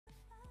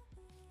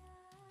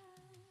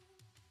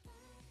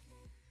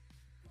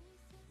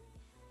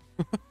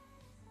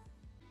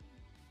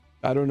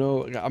I don't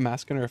know. I'm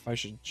asking her if I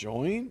should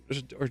join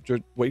or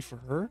wait for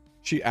her.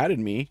 She added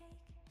me.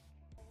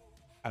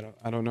 I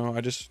don't know.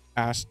 I just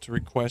asked to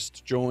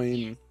request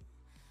join.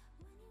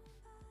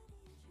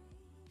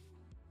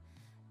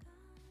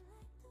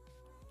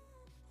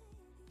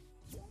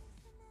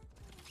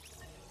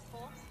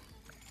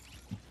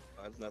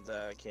 It's not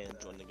that I can't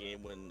join the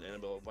game when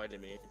Annabelle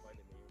invited me.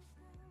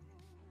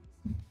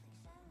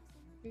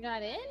 You're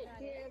not in?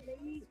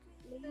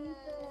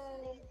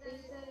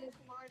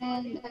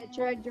 And I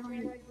tried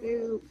joining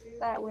you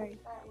that way.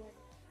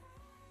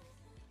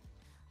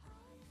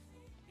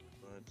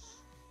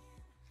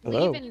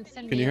 Hello. Leave and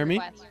send Can me you hear a me?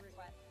 request.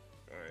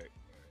 Alright.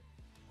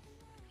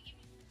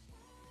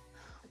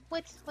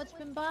 What's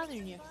been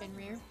bothering you,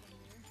 Finrear?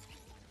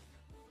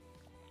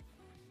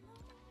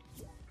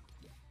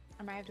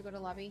 I might have to go to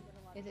lobby.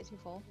 Is it too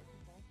full?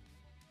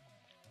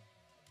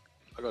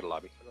 I'll go to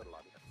lobby.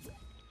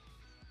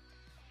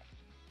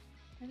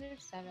 And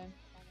there's 7.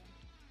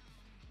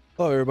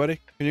 Hello, everybody.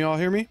 Can you all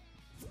hear me?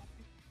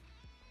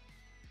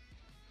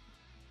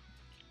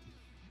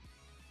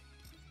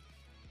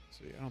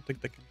 See, I don't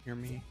think they can hear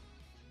me.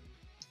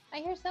 I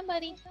hear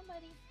somebody.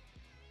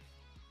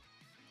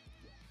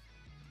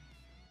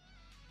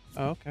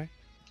 Oh, okay.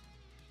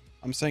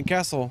 I'm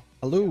St.Castle.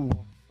 Hello.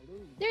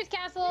 There's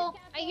Castle.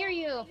 I hear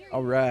you.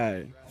 All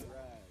right.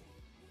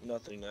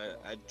 Nothing.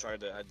 I tried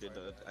to. I did.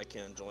 I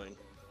can't join.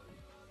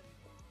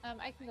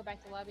 I can go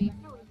back to lobby.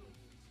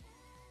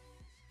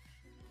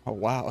 Oh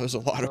wow, there's a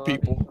lot of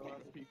people.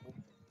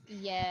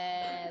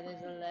 Yeah,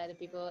 there's a lot of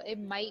people. It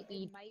might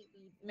be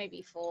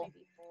full.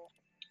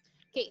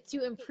 Okay,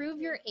 to improve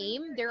your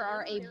aim, there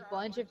are a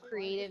bunch of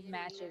creative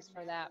matches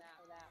for that.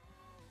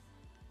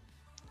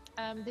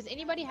 Does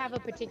anybody have a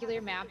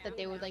particular map that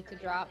they would like to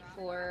drop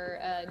for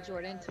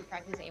Jordan to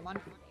practice aim on?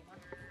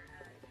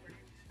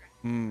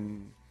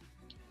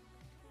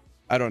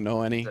 I don't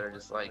know any. They're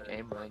just like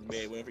aim runs.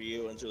 Wait for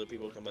you until the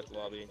people come back to the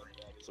lobby.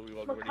 So we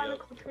walk already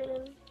up.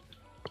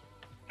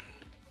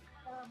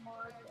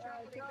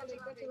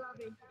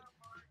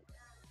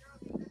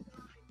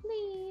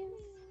 Please.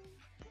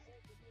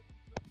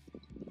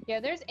 Yeah,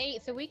 there's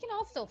 8, so we can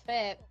all still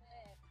fit.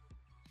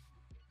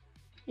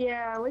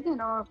 Yeah, we can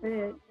all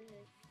fit.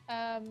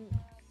 There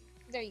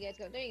you guys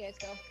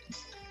go.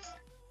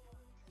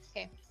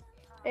 Okay.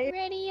 Hey.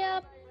 Ready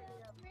up.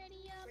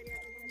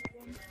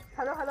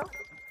 Hello.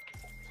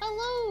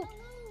 Hello.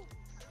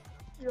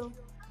 Yo.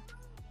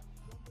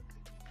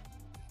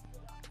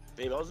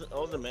 Babe, I was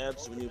mad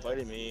when you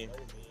invited me.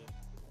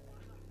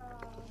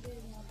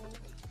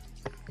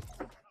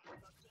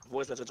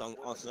 Voice message on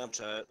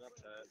Snapchat.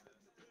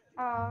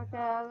 Oh, okay,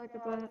 I'll look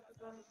at that.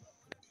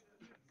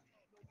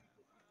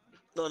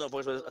 No,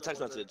 voice message, a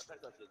text message.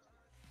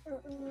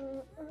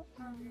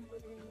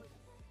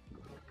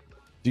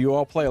 Do you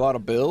all play a lot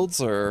of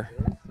builds or?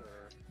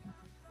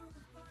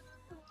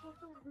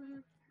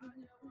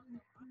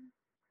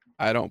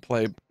 I don't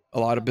play a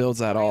lot of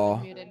builds at all.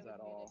 Muted.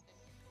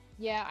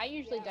 Yeah, I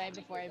usually die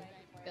before I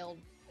build.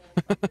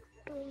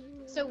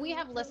 So we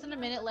have less than a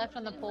minute left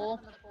on the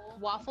poll.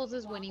 Waffles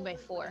is winning by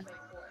 4.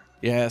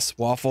 Yes,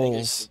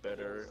 waffles.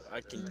 Better.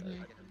 I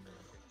can.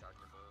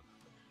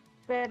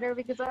 Better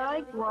because I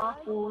like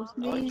waffles.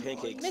 I like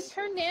pancakes. Miss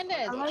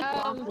Hernandez, I like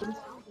waffles.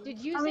 did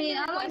you I mean,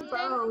 I like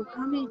both.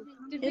 I mean,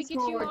 did we it's get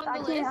you hard.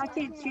 on the I list?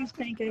 can't choose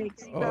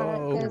pancakes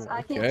Oh, because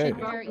I can't okay.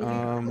 choose both. You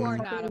are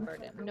not a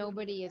burden.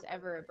 Nobody is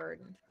ever a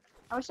burden.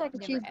 I wish I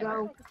could Never, choose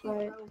ever. both,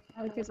 but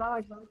because I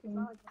like both.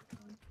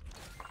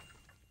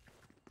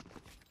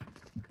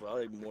 Well,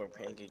 I like more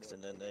pancakes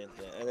than anything.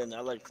 And then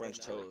I like French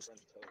toast.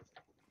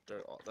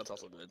 That's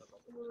also good.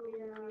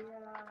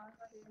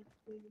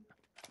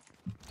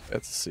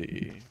 Let's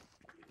see.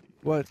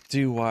 What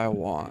do I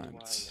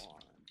want?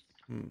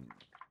 Who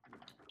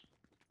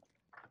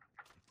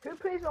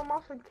plays on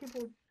mouse and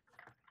keyboard?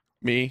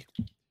 Me?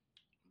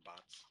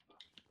 Bots.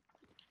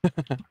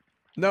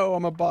 No,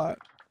 I'm a bot.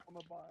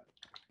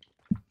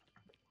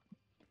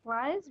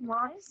 Why is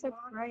Mark so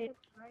bright?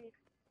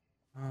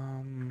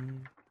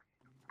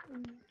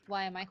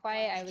 Why am I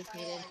quiet? I was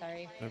muted,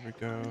 sorry. There we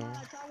go.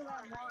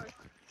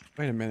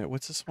 Wait a minute,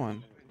 what's this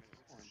one?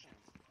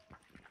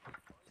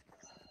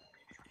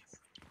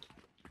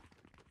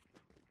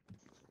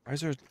 Why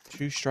is there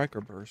 2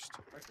 striker burst?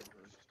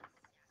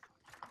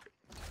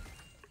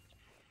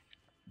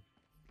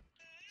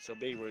 So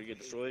big, where you get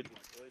destroyed.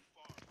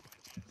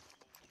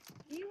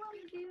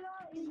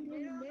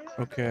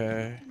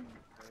 Okay.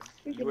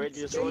 You ready to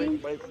get destroyed? You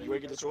ready to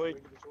get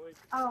destroyed?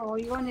 Oh,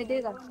 you want to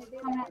do that?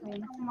 Come at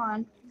me. Come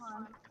on.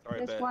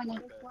 Alright, Just bet. want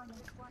it.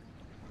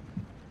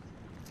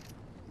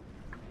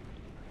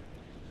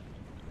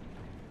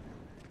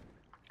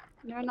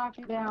 You're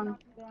knocking down.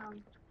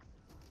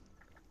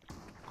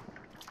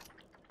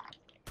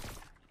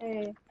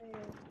 Hey.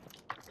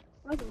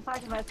 I wasn't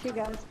talking about you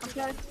guys.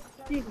 Okay?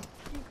 Jesus.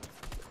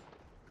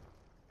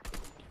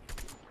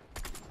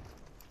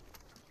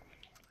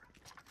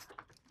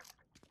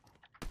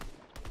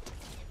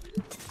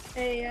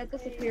 Hey,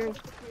 disappeared.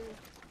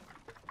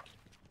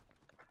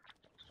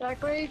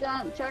 Check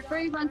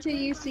wave until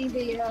you see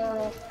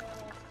the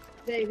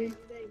baby.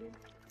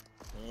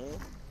 Hmm?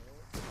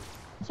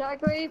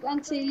 Check wave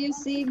until you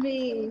see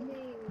me.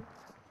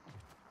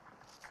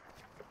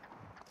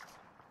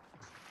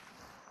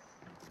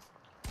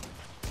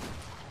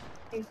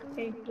 Hey,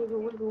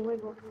 wiggle, wiggle,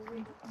 wiggle.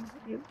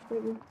 Hey,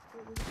 wiggle.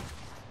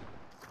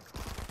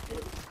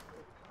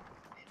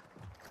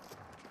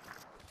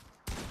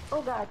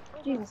 Oh God,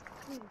 Jesus.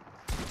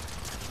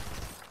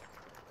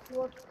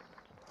 What?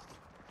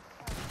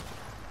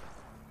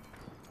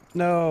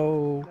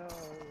 No.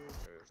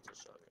 There's the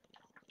shotgun.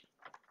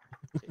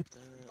 Take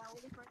that.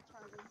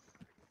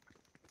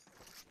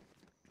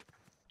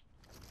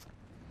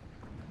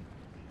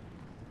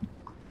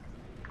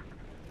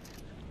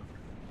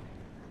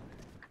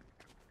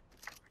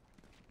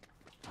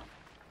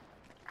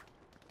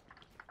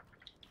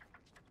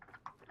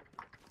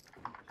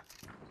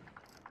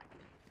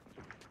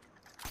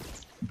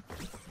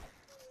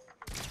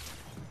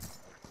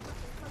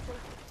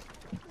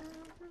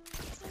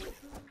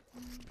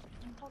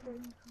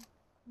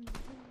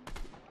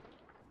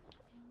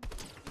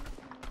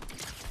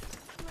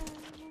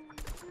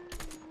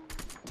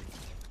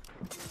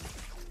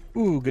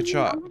 Ooh, good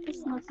shot.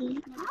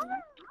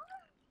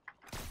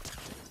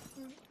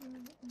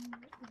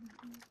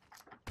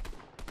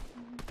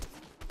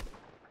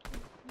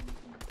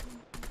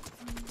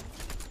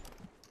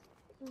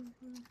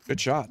 Good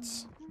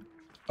shots.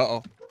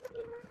 Uh-oh.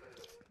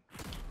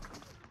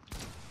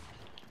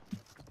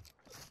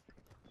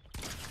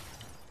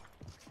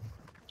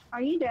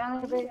 Are you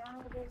down with it?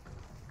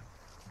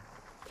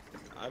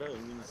 I don't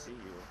even see you.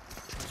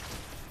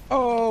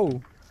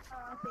 Oh.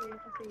 I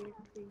see you.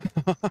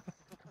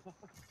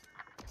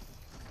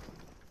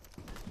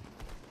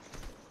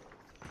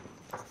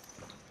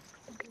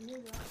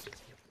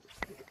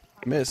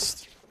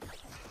 Missed.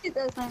 It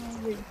does not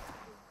move.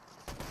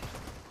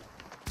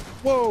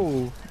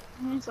 Whoa.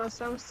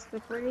 So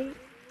slippery.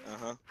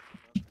 Uh-huh.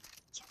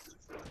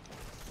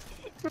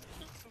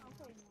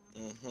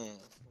 Mm-hmm.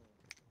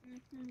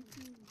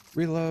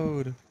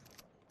 Reload.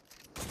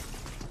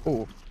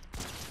 Oh.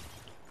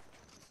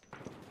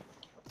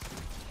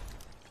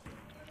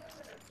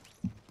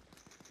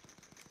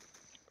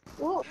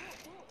 Whoa.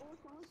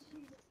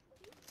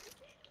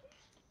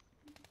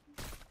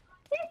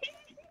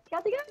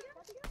 Got the gun.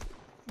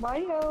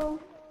 Mario.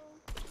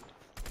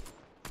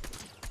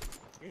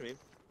 You mean?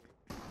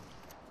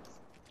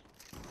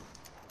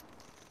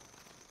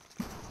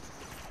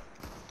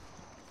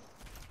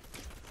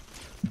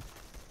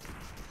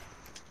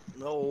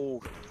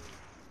 No.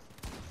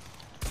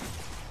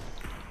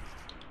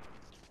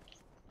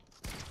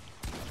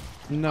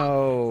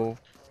 No.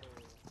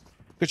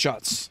 Good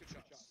shots.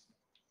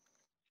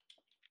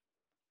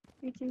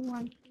 3, 2,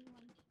 1.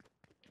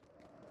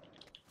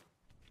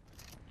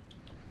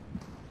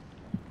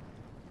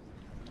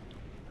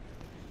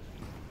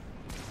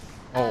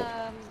 Oh.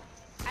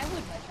 I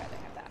would much rather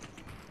have that.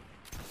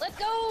 Let's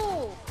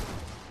go!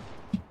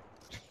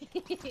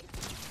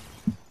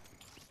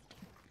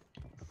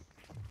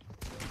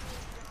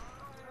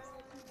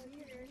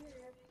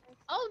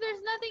 Oh,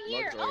 there's nothing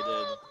here. Mark's already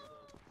Oh!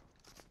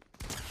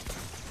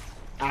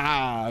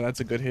 Ah, that's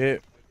a good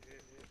hit.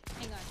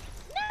 Hang on.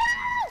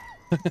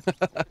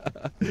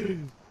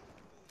 No!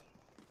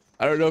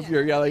 I don't know if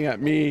you're yelling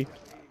at me.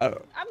 I'm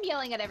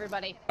yelling at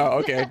everybody. Oh,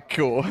 okay,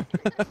 cool.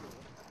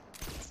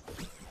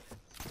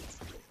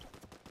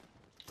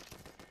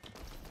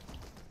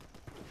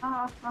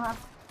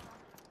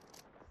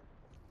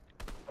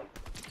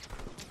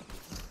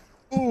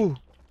 Ooh,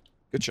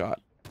 good shot.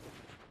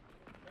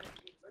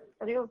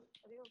 Adios.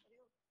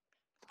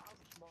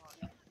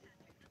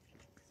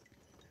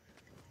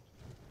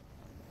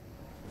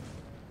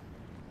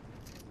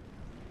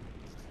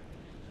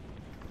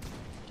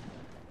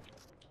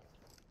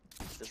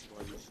 This is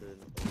why you should.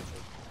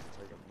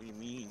 What do you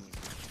mean?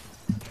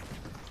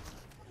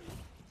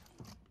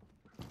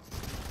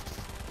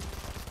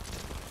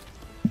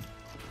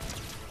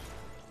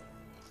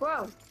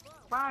 Whoa.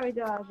 Why did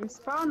I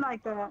respawn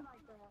like that?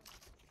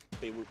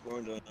 Hey,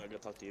 we're done. I gotta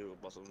talk to you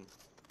about something.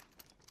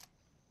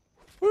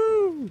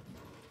 Woo!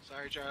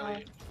 Sorry,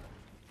 Charlie.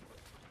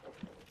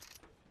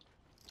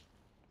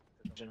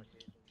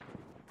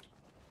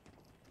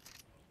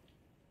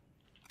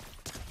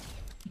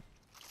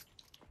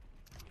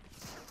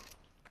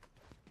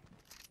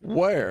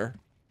 Where?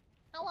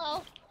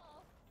 Hello.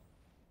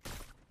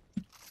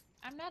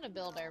 I'm not a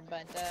builder,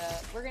 but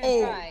we're gonna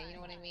Oh. try, you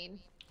know what I mean?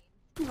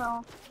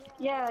 No.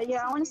 Yeah,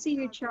 I want to see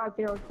you try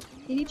build.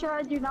 Can you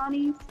try do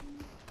Nani?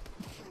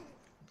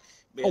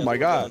 But Oh yeah, my we're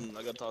God. done.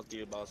 I gotta talk to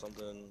you about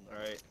something. All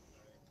right.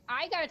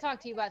 I gotta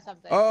talk to you about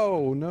something.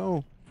 Oh,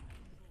 no.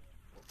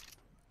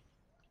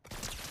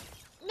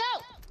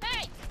 No!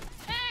 Hey!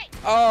 Hey!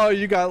 Oh,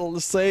 you got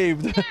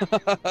saved.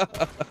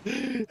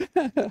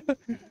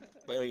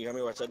 Wait, you hear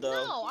me what I said though?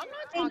 No, I'm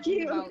not Thank talking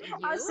you. about you.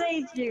 I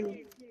saved you.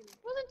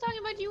 Wasn't talking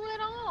about you at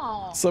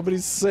all. Somebody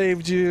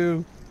saved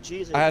you.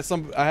 Jesus. I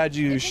had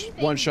you If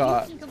anything, one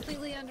shot. You can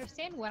completely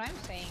understand what I'm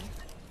saying.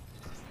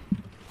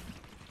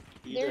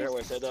 You did hear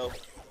what I said though?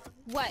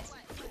 What?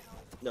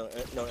 No,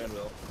 no,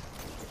 Anvil.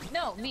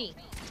 No, me.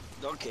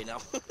 Okay, now.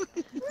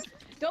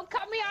 Don't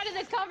cut me out of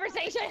this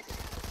conversation.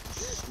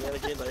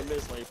 Shenanigans, I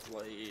missed my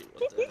flight.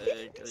 What the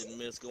heck? I didn't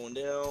miss going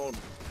down.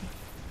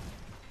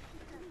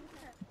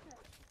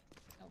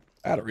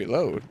 I had to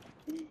reload.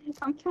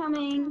 I'm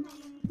coming.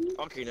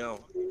 Okay, now.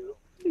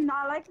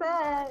 Not like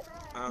that.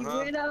 You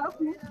Uh-huh.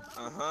 weirdo.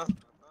 Uh-huh.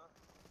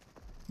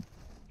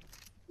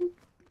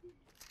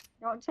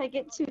 Don't take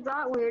it to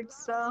that weird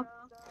stuff.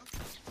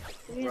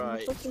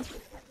 Right.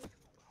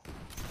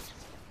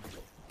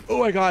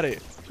 Oh, I got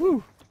it.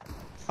 Woo.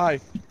 Hi.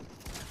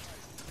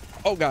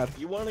 Oh God.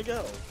 You want to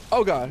go?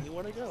 Oh God. You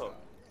want to go?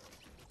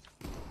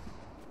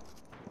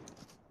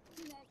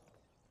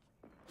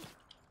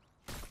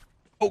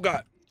 Oh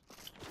God.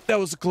 That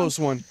was a close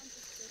one.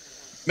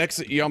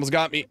 Mexican, you almost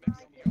got me.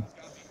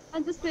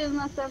 I'm just feeling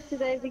myself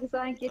today because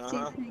I get to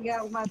Uh-huh. hang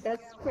out with my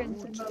best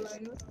friends in my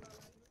life.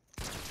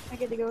 I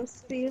get to go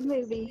see a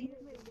movie.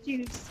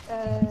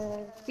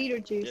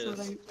 Beetlejuice Yes. or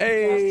something.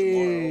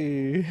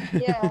 Hey.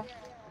 Yeah,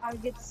 I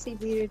get to see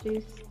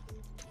Beetlejuice.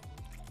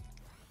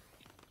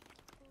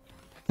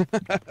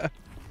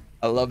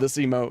 I love this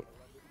emote.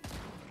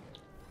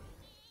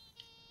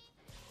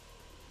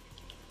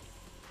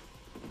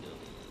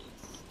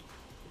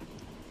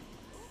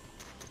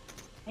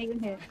 Even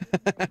here.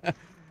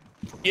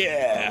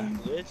 Yeah.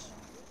 Glitch?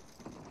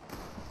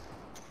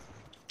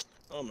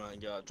 Oh my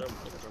god, drop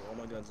all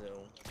my guns down.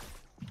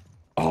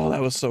 Oh,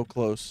 that was so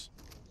close.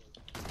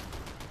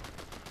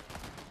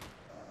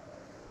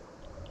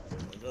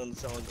 My guns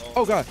sound like all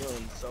Oh, God. my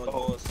guns sound like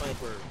all a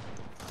sniper.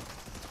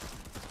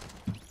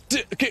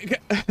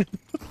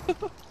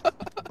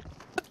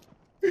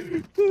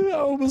 I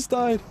almost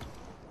died.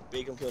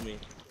 Bacon kill me.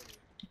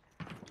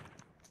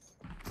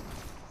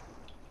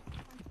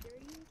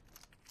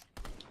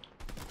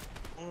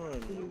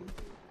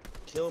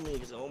 Kill me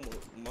because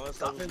almost my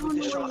stuff is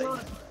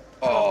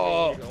Oh.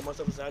 all my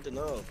stuff is acting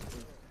up.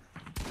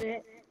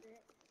 Shit.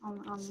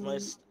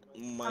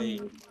 My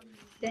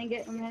Dang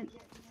it, man.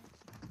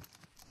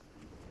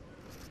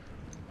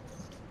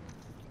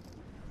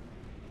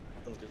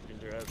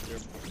 they're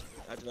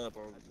acting up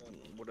or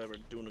whatever,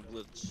 doing a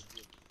glitch.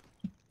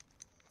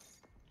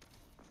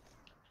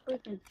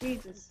 Freaking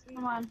Jesus.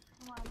 Come on.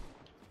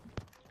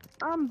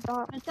 I'm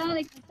back. I'm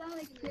trying to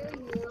kill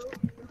you.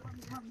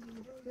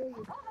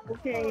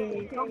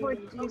 Okay,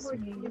 overjuice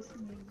me.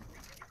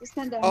 Just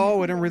stand down.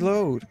 Oh, it didn't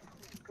reload.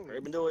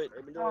 Urban do it.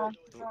 Urban do it.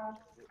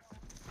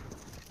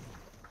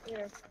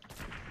 Here.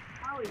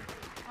 Howie,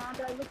 how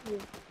did I look at you?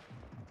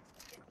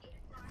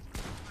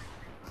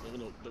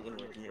 They're gonna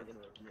come here.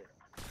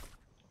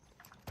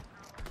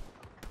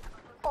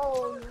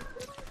 Oh.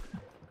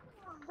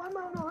 Why am I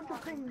not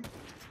looking?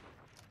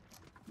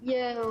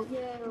 Yo,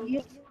 can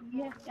you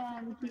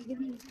give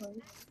me your coins?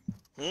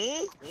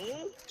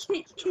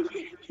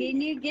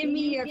 Can you give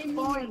me your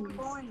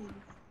coins?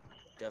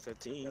 Got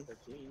 15.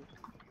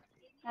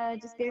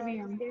 Just give me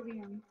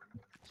them.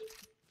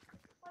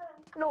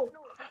 No.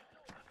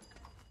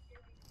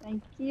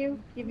 Thank you.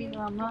 Give me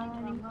my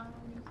money.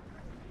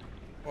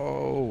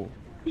 Oh.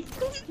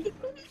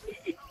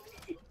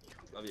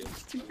 Love you.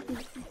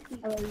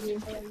 I love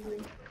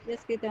you.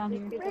 Let's get down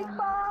here. Big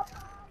Bob.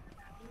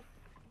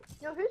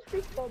 Yo, who's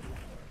Big Bob?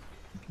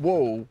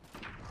 Whoa.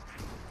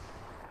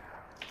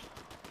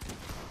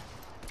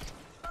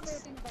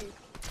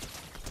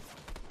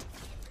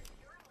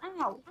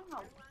 Ow.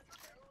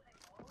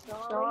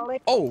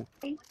 Charlie. Oh.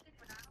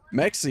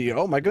 Mexi.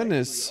 Oh my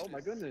goodness.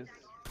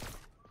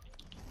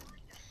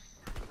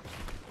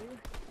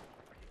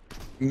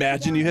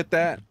 Imagine you hit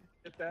that.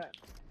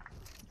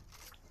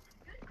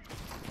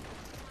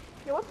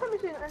 Yo, what time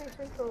is it in any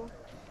central?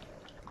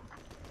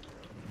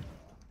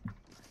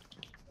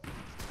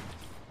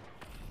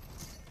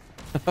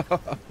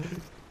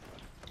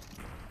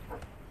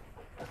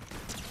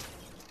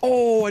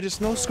 Oh, I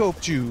just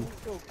no-scoped you.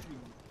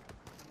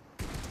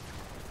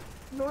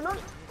 No, no.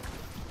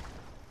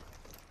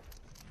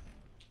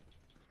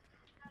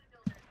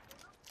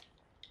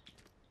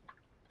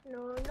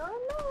 No.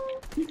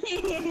 That's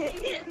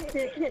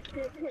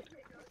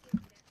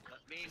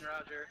mean,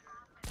 Roger.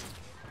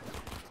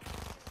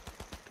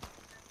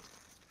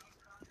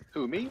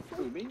 Who, me?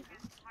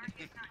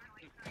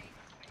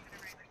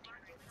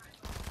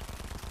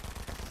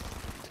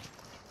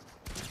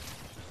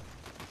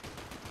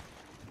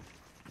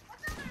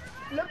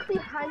 Look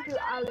behind you,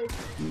 Alex.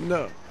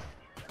 No.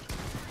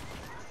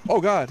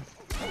 Oh God.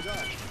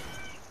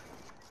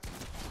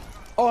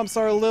 Oh, I'm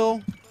sorry,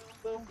 Lil.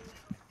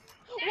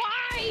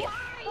 Why?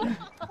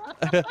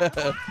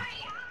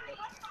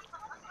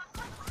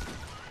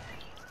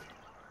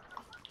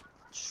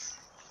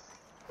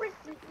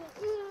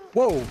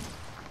 Whoa.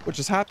 What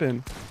just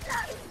happened?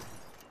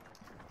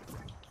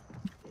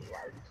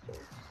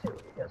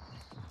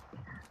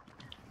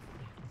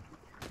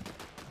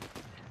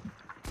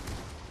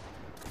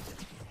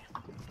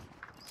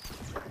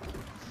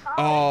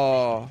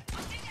 Oh.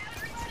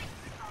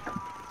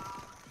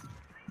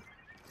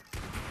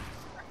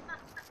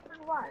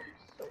 Why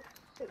so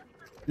serious?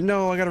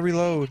 No, I gotta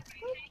reload.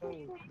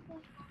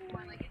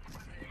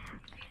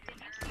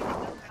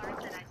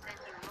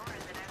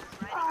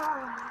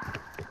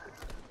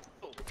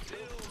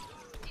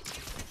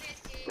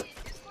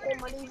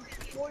 need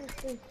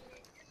voices.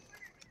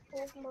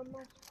 Oh, my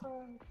mouse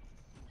pad.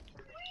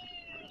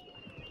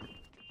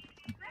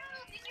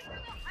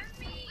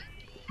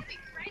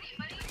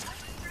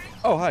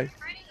 Oh, hi.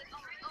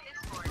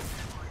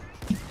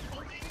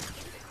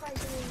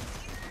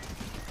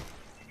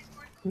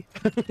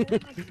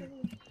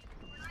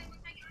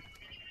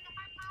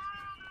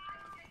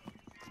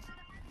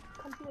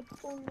 Come here,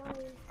 phone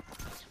line.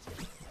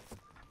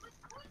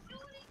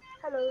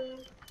 Hello.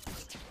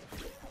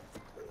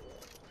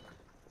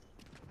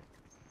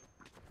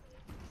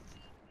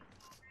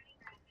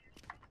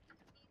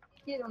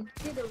 Get him,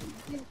 get him,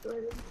 get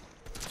him.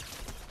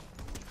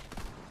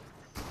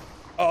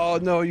 Oh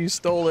no, you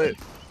stole it.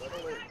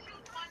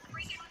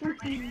 No,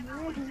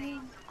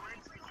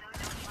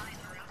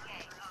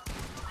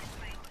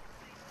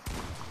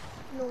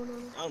 no, no.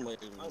 I'm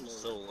waiting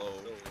so low.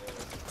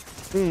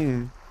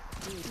 Hmm.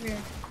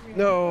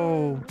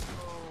 No.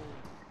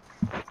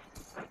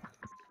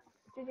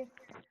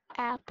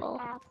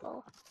 Apple.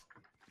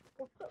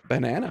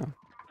 Banana.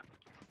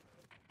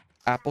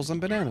 Apples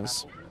and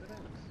bananas.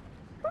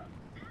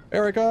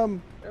 Here I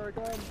come.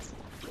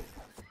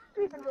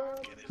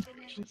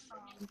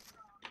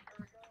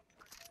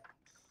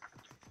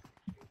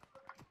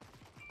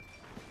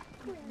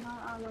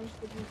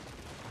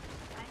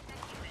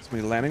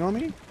 Somebody landing on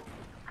me?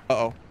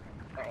 Uh-oh.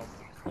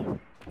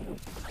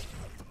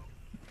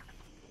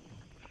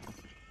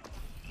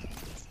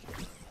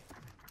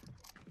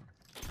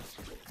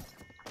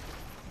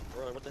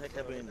 Bro, what the heck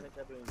happened?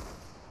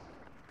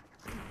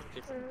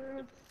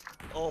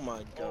 Oh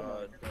my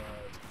god.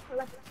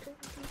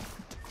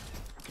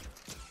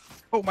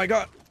 Oh my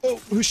god. Oh,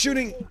 who's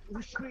shooting?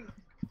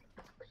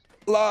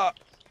 La.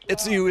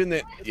 It's you, isn't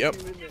it? Yep.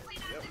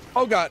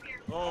 Oh god.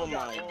 Oh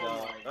my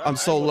god. I'm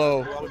so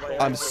low.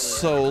 I'm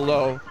so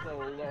low.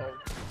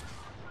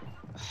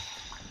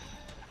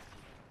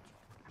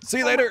 See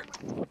you later.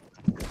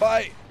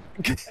 Bye.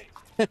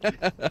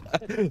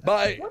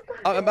 Bye.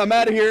 I'm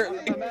out of here.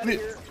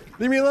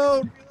 Leave me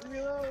alone.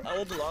 I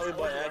went to the lobby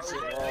by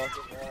accident.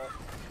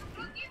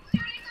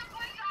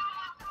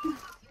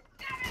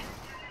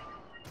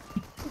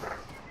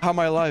 How am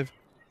I alive?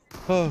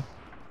 Oh.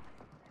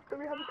 Do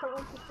we have to come on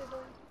to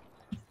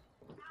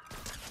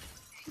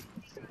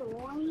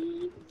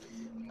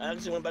I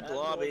actually went back to the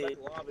lobby.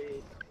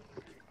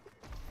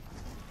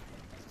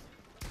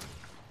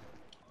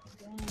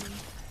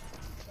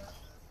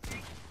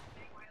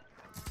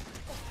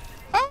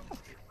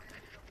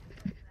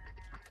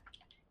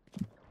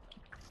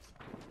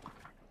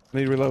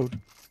 Need to reload.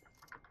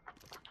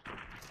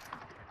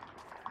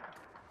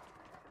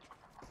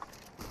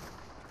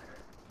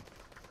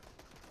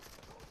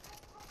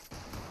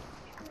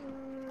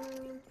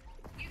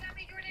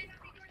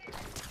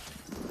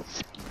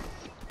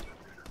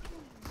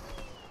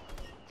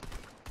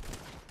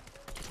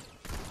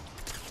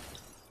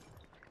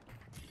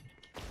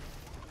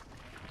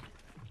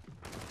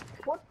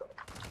 what the?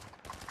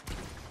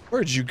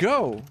 Where'd you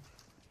go?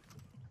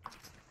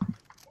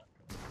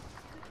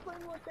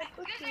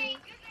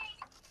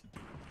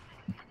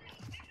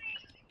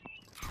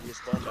 You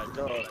spawned back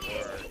up,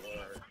 or...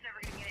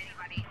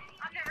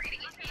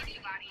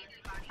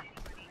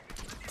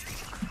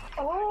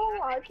 Oh,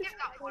 I just...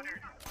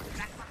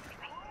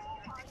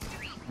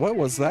 What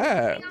was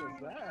that?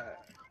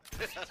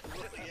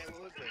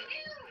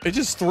 It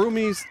just threw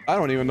me. I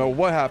don't even know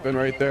what happened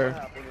right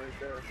there.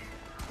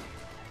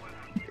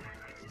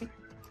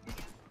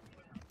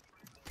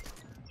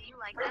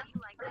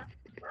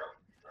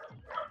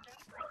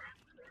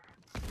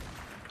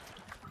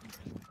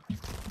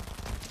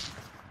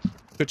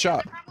 Good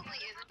shot.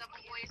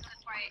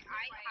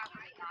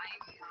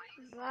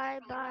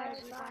 Bye.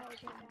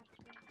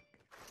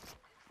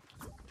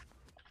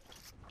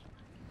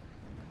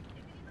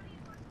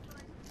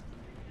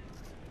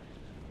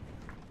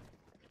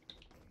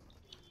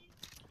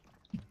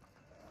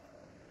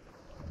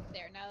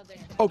 There, now there's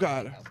Oh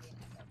god.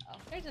 Oh,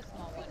 there's a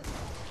small one.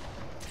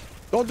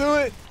 Don't do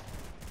it.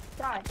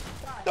 Die.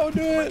 Don't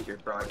do it. You're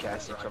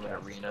broadcasting from an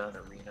arena.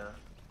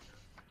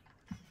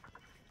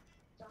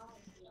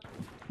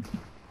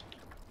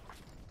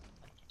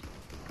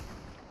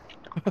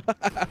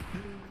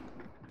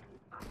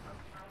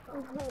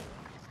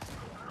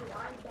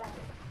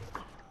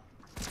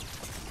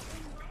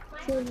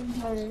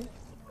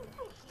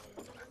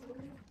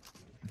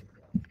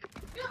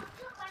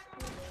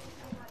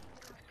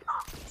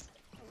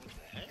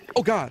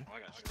 Oh god.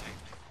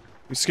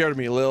 You scared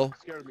me, Lil.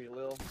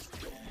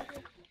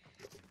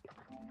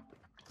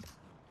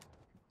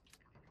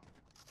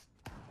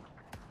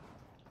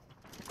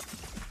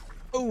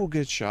 Oh,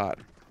 good shot.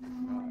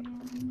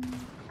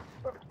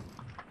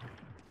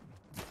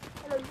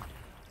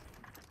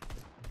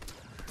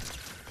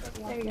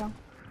 There you go.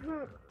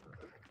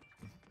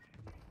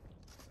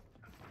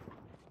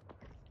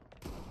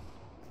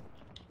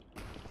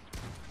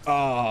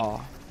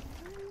 Oh.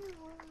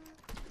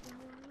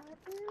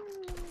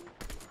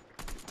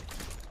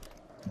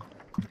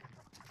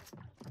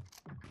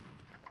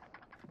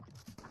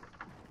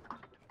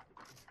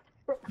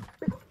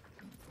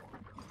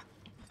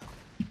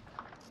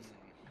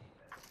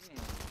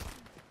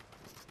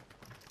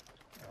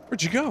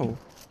 Where'd you go?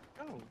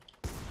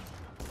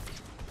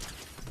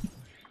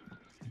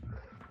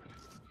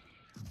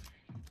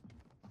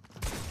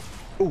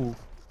 Ooh.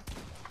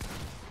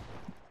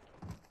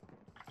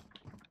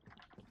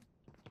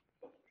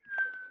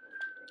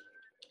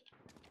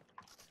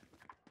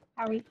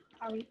 Hurry.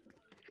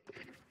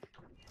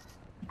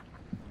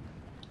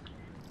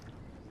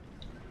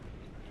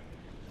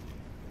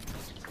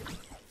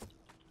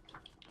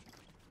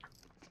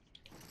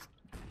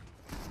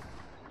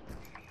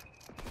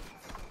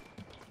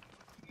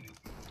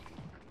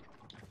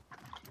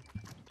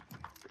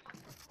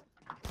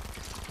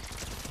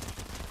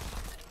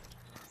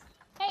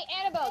 Hey,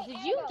 Annabelle, did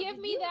you give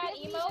me that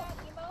emote?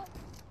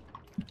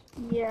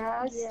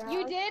 Yes.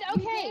 You did?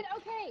 Okay.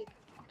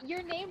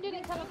 Your name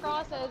didn't come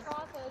across as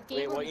Wait,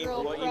 Gamer what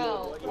Girl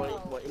emo, Pro.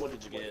 what emo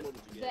did you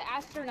get? The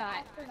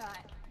astronaut.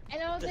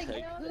 And I was The like,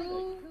 heck?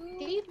 who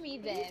gave me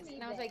this?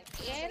 And I was like,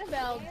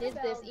 Annabelle did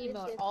this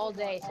emote all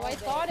day, so I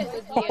thought it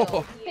was you.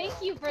 Oh. Thank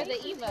you for the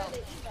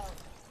emote.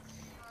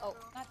 Oh,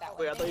 not that one.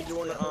 Wait, I thought you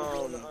were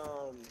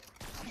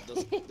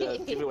doing the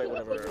giveaway,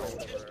 whatever.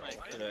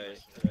 Today.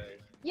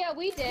 Yeah,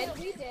 we did.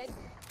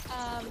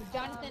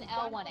 Jonathan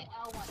L won it.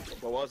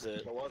 What was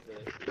it?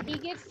 He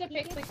gets to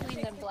pick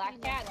between the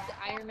Black Cat, the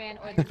Iron Man,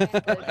 or the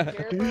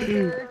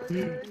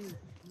Burger,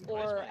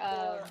 or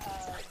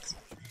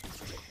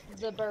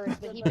the bird,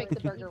 but he picked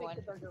the burger one.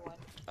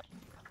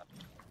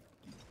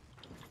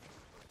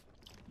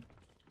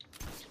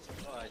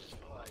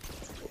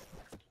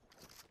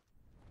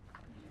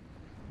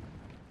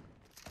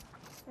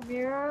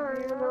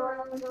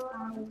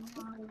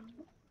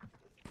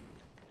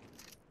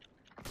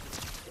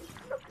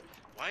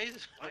 Why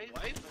is the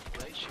light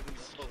shooting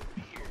so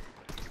weird?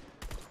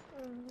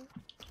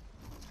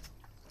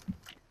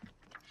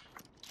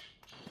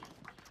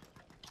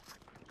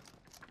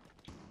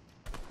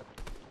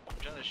 I'm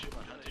trying to shoot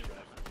my hunting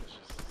rifle. It's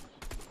just...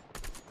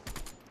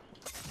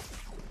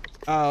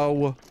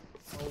 Ow.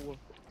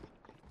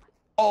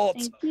 Alt.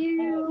 Thank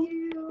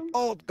you.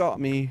 Alt got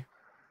me.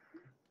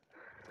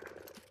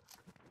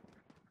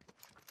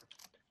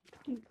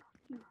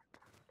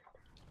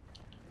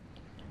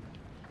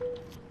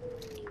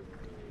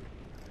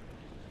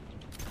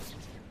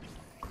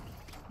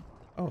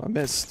 Oh, I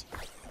missed.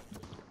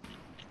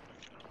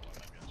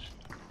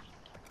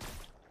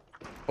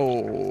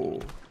 Oh.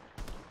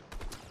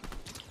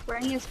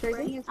 Wearing his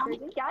frizzy.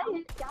 Got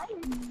it.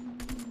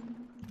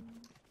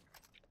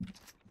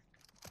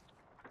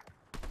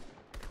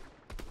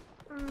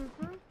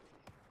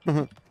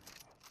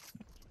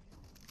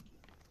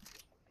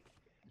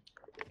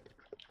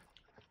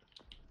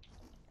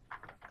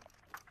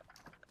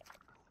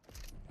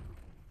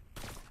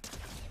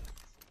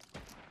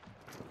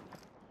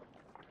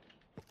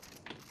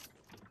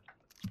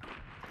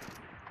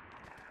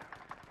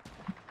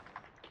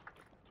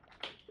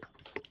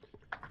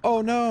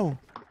 Oh no.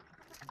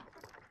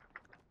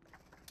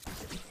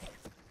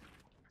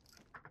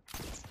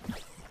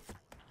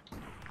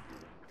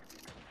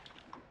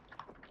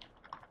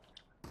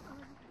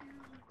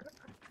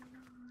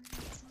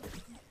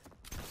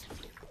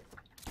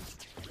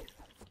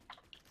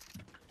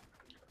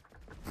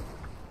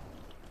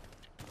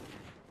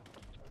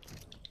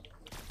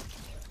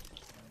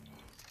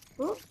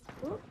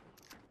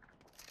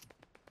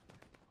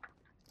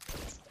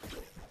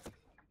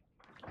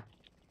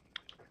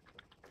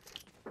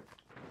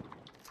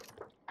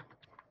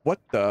 What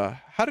the?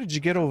 How did you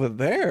get over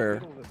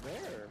there?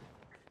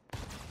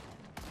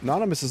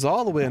 Anonymous is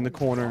all the way in the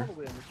corner.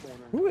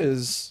 Who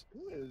is?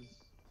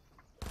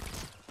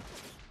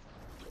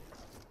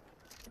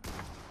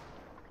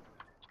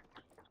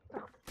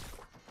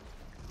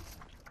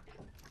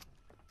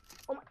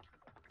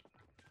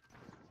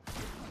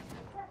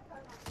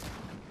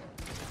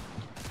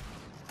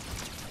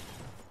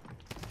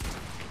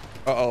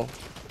 Uh-oh.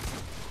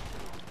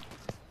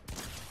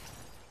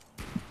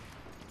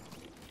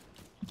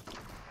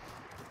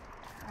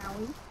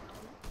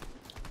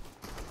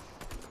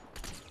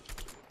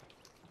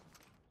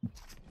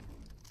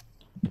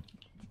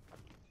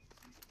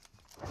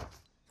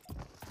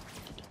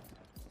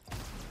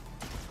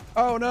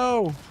 Oh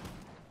no!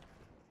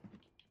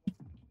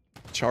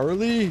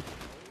 Charlie?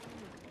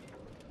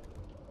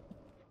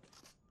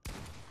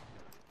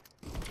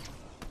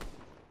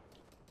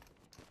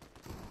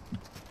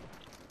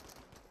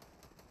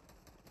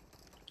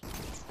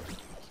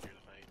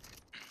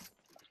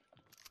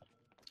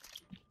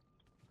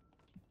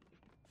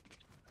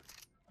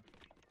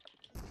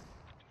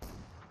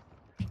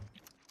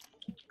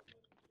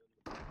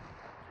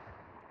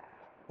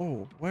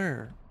 Oh,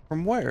 where?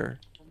 From where?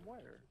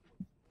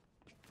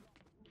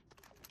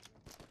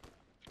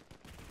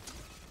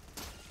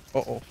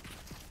 Uh-oh.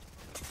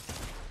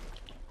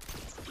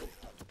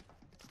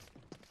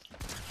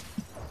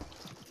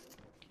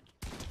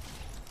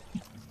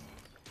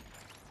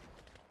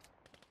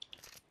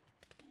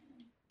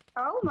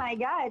 Oh my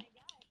god.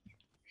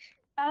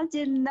 I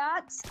did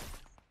not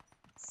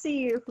see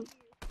you.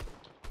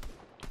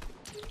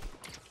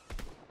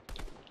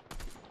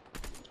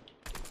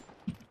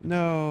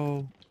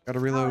 No. Gotta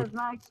I reload. was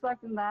not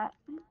expecting that.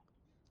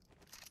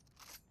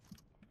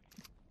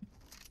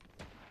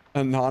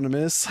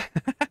 Anonymous.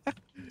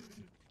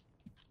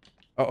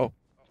 Uh-oh.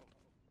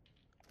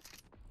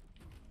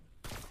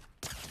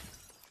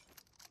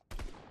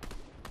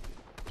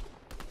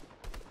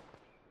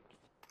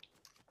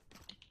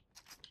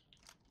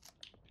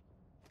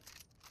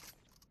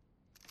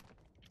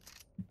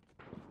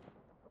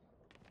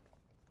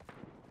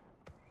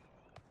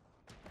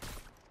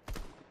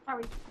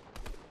 Sorry.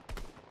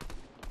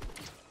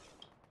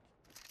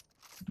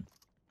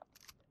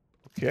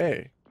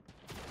 Okay.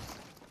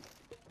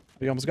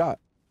 We almost got.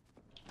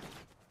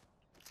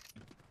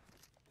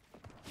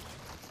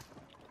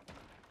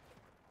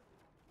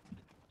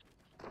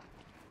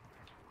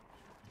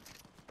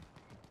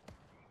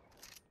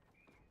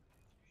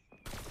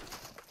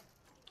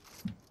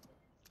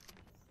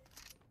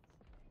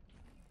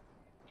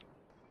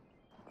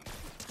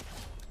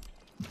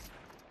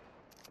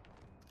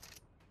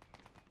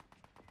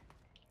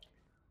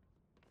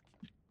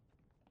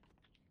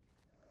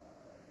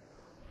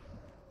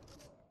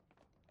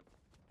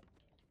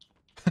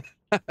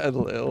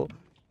 Lil.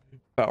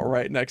 About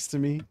right next to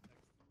me.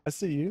 I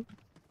see you.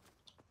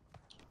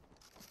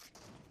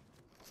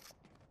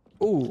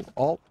 Ooh,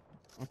 alt.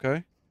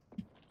 Okay.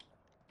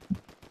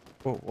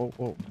 Whoa, whoa,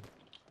 whoa.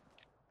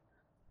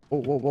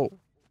 Whoa, whoa, whoa.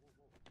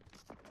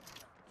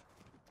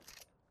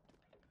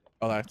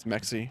 Oh, that's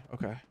Mexi.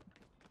 Okay.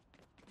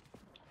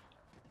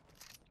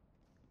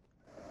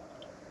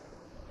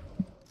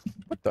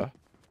 What the?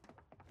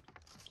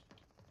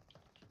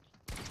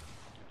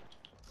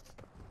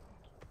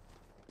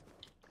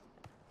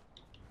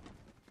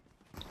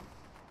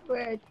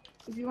 But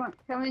if you want,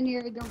 come in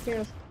here. Don't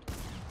care.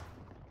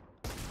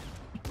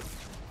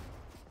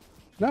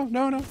 No,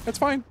 no, no. It's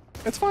fine.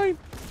 It's fine.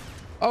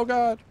 Oh,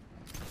 God.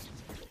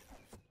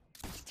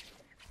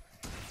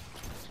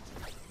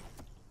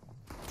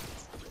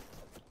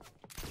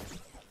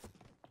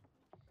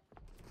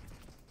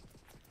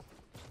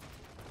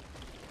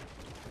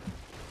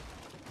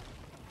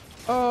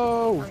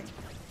 Oh.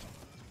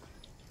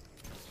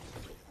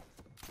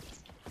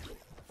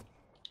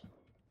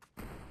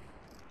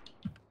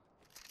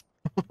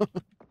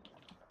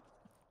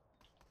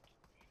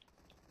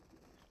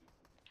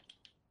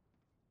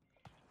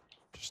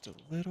 Just a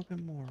little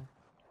bit more.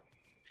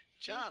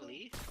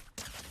 Charlie.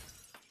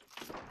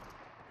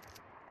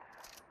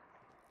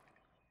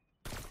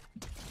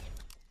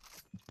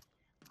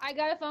 I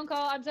got a phone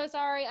call. I'm so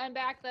sorry. I'm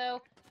back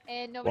though,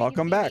 and nobody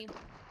Welcome can back. see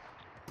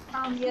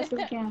me. Yes,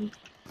 we can.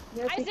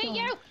 Yes, I we see can.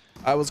 you.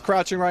 I was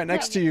crouching right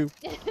next to you.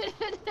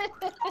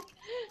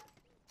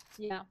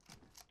 Yeah,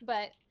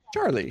 but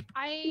Charlie.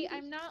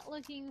 I'm not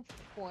looking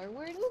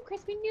forward. Ooh,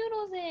 crispy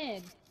noodles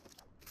in.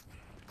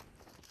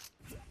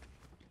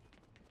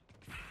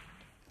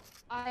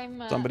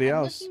 Somebody I'm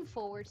else. looking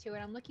forward to it.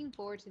 I'm looking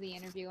forward to the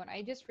interview, and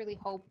I just really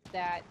hope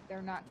that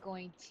they're not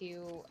going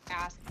to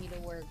ask me to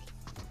work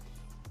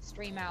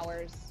stream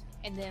hours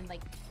and then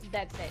like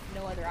that's it,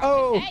 no other option.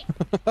 Oh.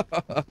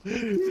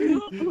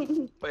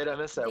 Hey! Wait, I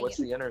missed that. Dang What's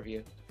it. the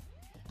interview?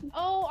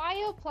 Oh,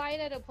 I applied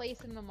at a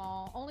place in the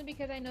mall only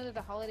because I know that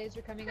the holidays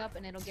are coming up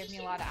and it'll give me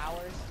a lot of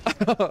hours.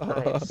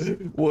 Nice.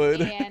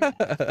 Would. And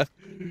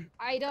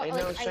I don't Ain't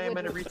like. no shame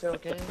in a would, retail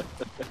game.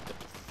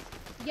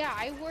 yeah,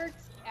 I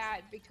worked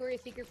at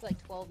Victoria's Secret for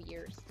like 12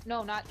 years.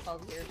 No, not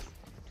 12 years.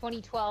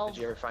 2012.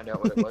 Did you ever find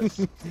out what it was?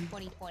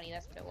 2020.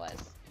 That's what it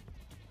was.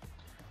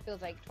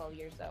 Feels like 12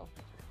 years though.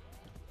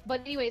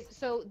 But anyways,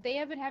 so they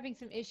have been having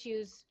some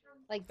issues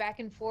like back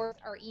and forth.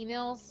 Our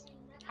emails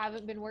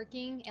haven't been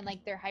working and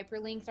like their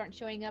hyperlinks aren't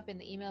showing up in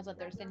the emails that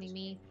they're sending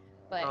me.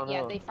 But Oh,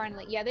 yeah, no. they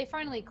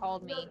finally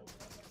called me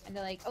and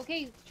they're like,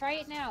 okay, try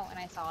it now. And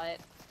I saw it.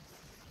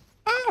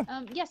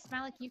 Ah! Yes,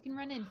 Malik, you can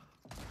run in.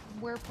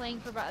 We're playing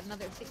for about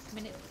another 6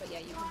 minutes, but yeah,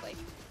 you can play.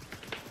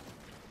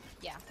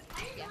 Yeah,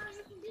 yeah.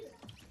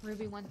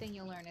 Ruby, one thing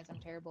you'll learn is I'm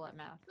terrible at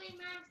math.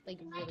 Like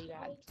really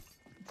bad.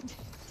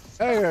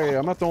 Hey,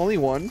 I'm not the only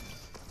one.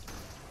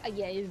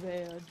 Yeah, it's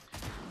bad.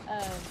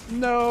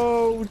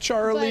 No,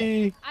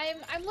 Charlie.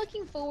 But I'm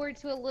looking forward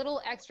to a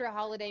little extra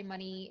holiday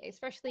money,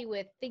 especially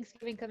with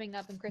Thanksgiving coming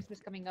up and Christmas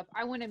coming up.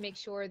 I want to make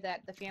sure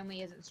that the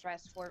family isn't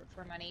stressed for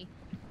money.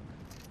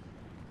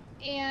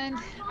 And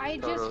I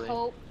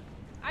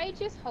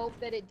just hope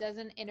that it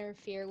doesn't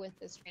interfere with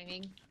the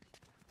streaming.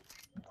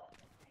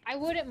 I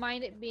wouldn't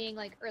mind it being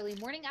like early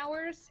morning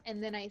hours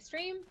and then I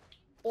stream,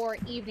 or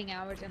evening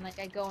hours and like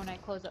I go and I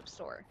close up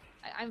store.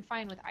 I'm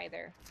fine with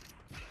either.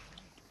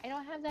 I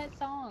don't have that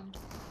song.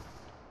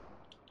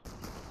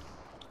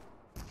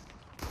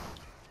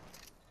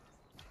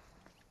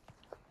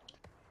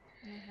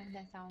 I don't have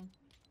that song.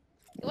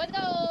 Let's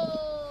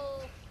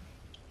go!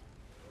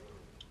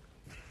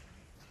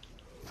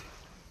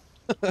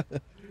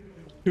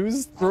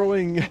 Who's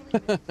throwing?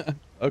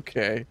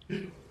 Okay.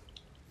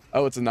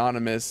 Oh, it's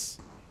anonymous.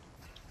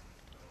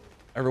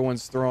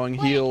 Everyone's throwing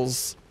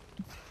heels.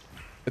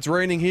 It's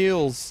raining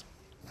heels.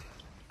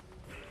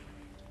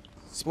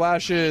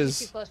 Splashes.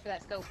 Too close for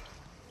that scope.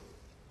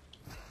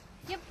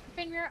 Yep,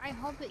 Finrear, I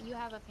hope that you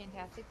have a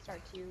fantastic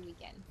start to your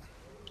weekend.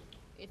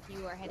 If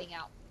you are heading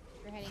out.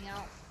 If you're heading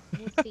out,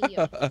 we'll see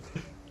you.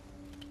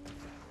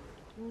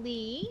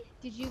 Lee,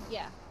 did you?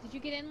 Yeah, did you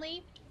get in,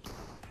 Lee?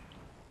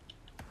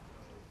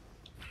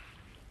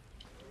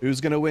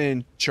 Who's gonna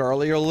win,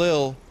 Charlie or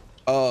Lil?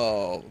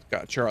 Oh,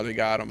 got Charlie.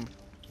 Got him.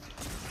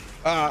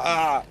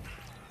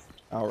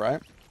 All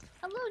right.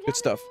 Hello, Good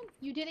stuff. Jonathan.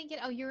 You didn't get.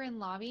 Oh, you're in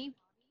lobby.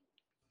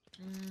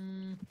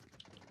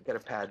 Gotta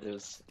pad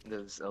those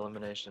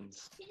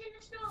eliminations.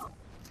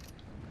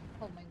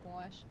 Oh my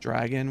gosh.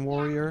 Dragon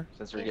Warrior.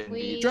 Since we're If getting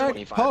we- beat Drag-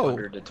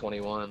 2,500 to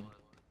 21.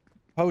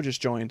 Poe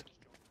just joined.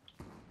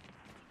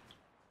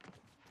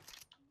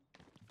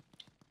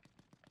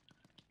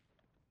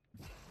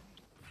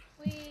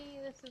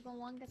 This is the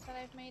longest that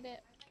I've made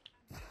it.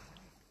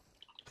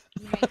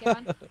 You make it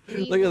on?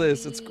 Look at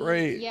this. It's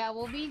great. Yeah,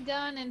 we'll be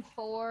done in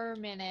 4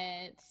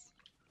 minutes.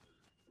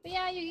 But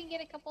yeah, you can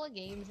get a couple of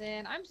games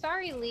in. I'm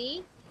sorry,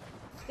 Lee.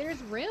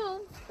 There's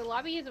room. The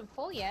lobby isn't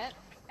full yet.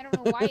 I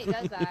don't know why it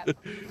does that.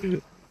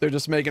 They're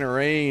just making it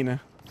rain.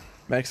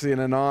 Mexican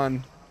and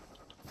on.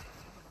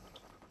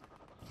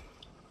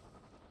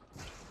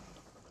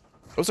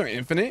 Those are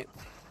infinite.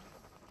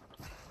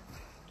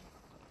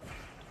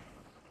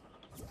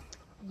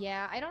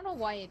 Yeah, I don't know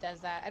why it does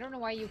that. I don't know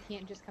why you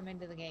can't just come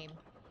into the game.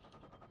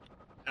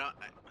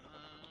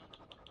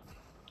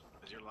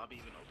 Is your lobby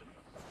even open?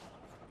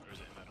 Or is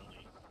it invite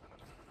only?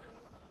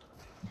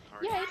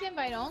 Yeah, it's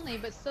invite only,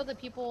 but still the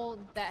people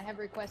that have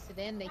requested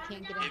in, they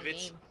can't get in If the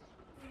it's- game.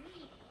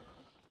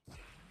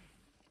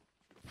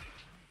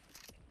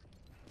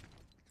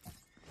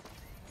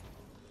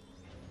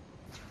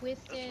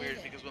 Twisted. That's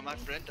weird because when my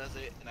friend does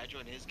it and I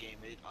join his game,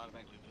 it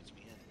automatically puts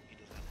me in. He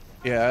does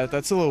that. Yeah,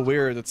 that's a little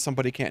weird that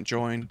somebody can't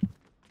join.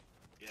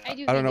 Yeah. I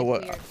do I don't think know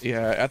it's what. weird.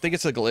 Yeah, I think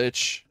it's a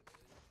glitch.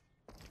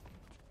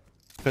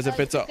 Because if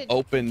it's a Twisted-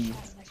 open,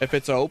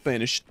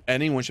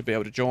 anyone should be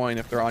able to join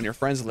if they're on your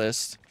friends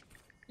list.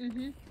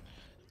 Mhm.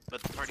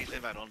 But the party's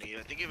invite only.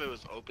 I think if it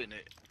was open,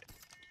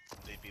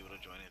 they'd be able to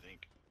join. I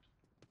think.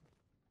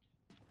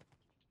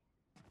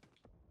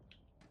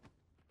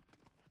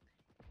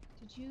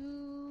 Did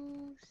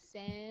you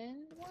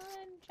send one,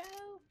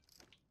 Joe?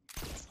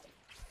 Is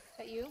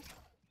that you?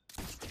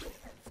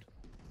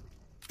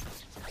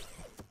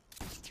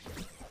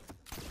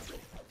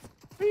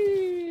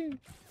 We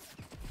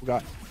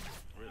got.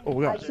 Really? Oh,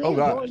 we I got. can't Oh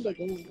god. join the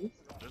games.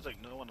 There's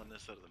like no one on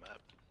this side of the map.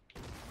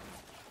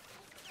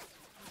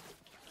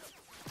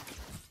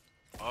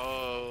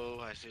 Oh,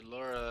 I see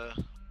Laura.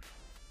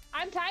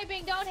 I'm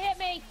typing, don't hit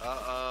me!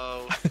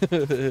 Uh-oh.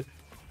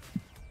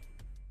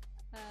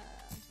 Uh,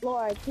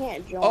 Laura, I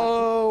can't join.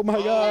 Oh my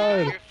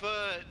god. Your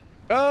foot.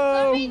 let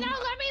Oh. me, no,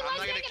 let me I'm not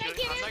look gonna and kill I you.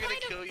 can't I'm not even gonna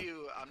find him! kill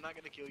you. I'm not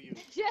gonna kill you.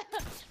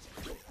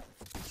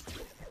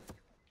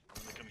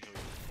 I'm gonna come kill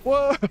you.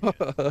 Whoa.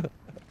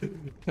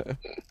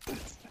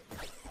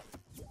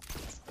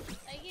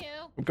 Thank you.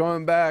 I'm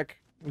coming back.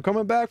 I'm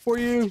coming back for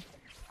you.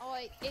 Oh,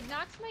 it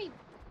knocks my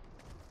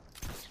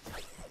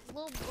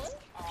little butt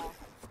off.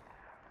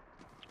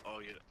 Oh,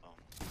 yeah.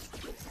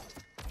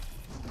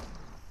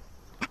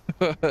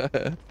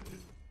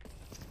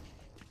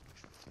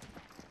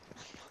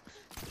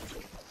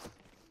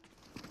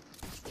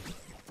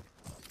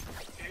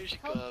 Here she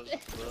Oh. comes.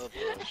 Lil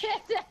Bush.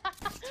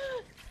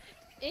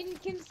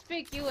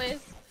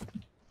 Inconspicuous.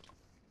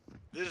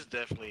 This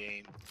definitely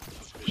ain't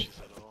suspicious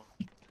at all.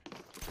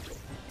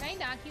 Can I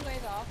knock you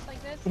guys off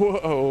like this?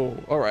 Whoa.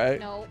 All right.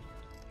 No.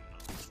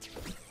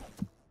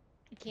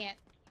 I can't.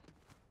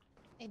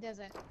 It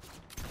doesn't.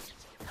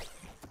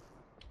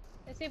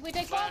 Let's see if we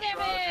take fall Splash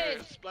Roger.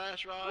 damage!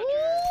 Splash Roger. Woo!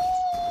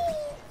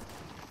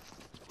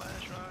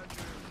 Splash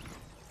Roger.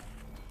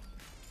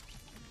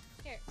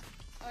 Here.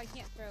 Oh, I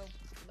can't throw,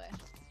 but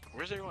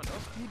Where's everyone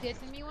else? you did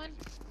send me one?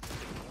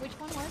 Which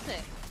one was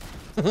it?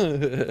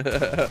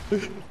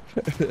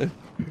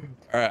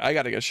 All right, I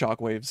gotta get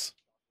shockwaves.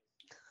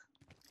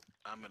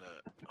 I'm gonna.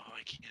 Oh,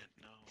 I can't.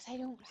 No. Because I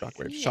don't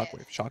Shockwave, see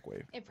shockwave, it.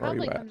 shockwave. It Where are you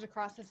probably at? comes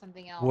across as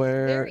something else.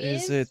 Where There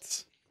is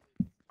it?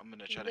 I'm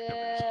gonna try to cover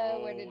this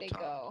whole Where did it top.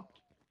 go?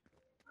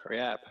 Hurry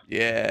up.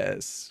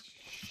 Yes.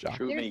 Shock.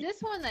 Shoot There's me.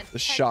 this one that's The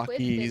tech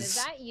twisted. Is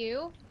shockies. that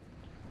you?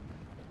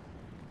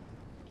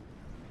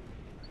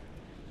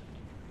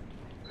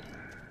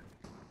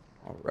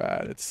 All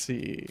right, let's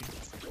see.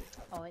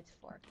 Oh, it's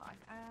 4 o'clock.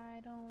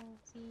 I don't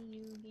see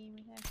you,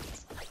 gamer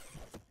tech.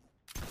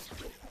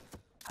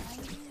 I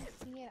don't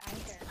see it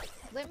either.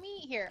 Let me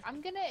here.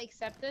 I'm gonna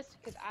accept this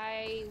because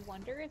I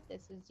wonder if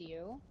this is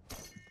you.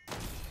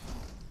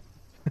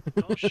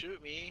 Don't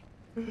shoot me.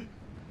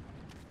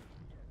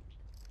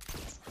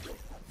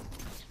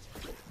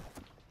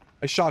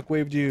 I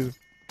shockwaved you.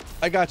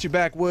 I got you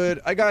back,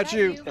 Wood. I got Is that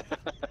you.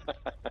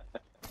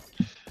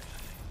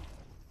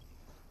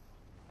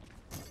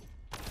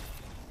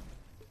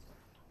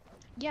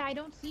 Yeah, I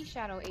don't see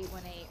Shadow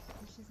 818.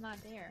 It's just not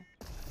there.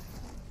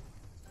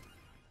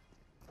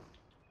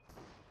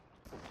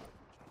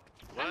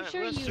 What? I'm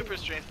sure What's you- super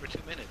strength for 2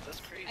 minutes? That's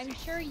crazy. I'm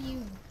sure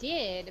you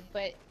did,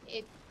 but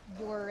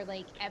your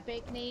like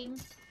epic name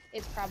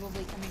is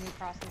probably coming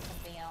across as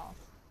something else.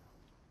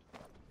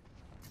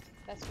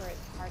 That's where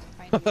it's hard to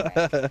find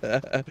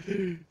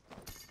you guys.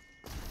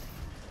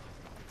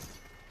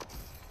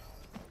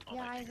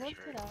 Guys, let's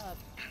get up.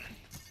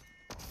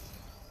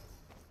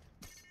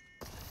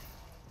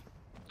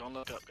 Don't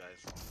look up,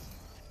 guys.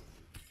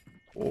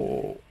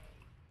 Oh.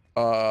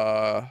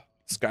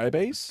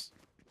 Skybase?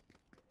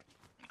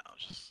 No,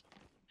 just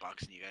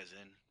boxing you guys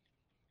in.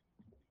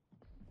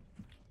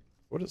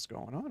 What is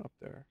going on up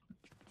there?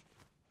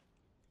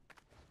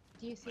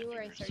 Do you see My where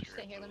I fingers searched hurt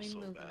it? Here, let me so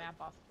move the bad. map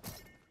off.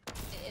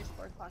 It is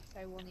 4 o'clock, so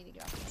I will need to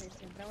get off here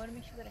soon. But I want to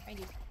make sure that I find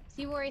you.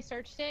 See where I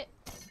searched it?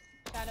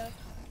 Shadow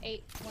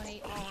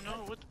 818. Oh no,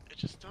 what? It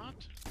just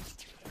stopped?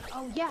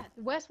 Oh yeah,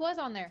 Wes was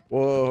on there.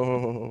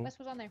 Whoa. Wes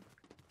was on there.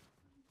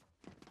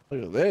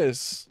 Look at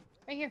this.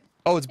 Right here.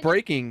 Oh, it's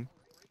breaking.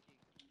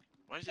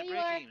 Why is There it you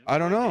are. breaking? I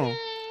don't know. Yay!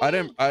 I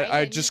didn't. I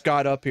didn't. just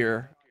got up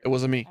here. It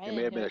wasn't me. I It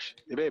may have didn't been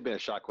do it may have been a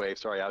shockwave.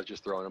 Sorry, I was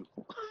just throwing them.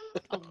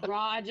 Oh,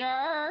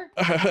 Roger.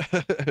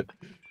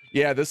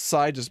 Yeah, this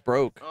side just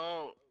broke.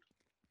 Oh,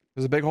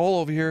 There's a big hole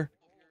over here.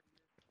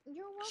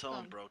 You're welcome.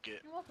 someone broke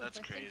it. You're welcome, That's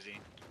Kristen. crazy.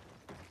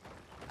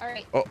 All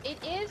right. Oh. It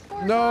is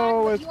 4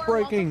 No, o'clock, but it's you are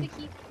breaking. welcome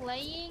to keep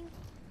playing.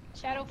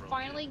 Shadow broke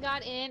finally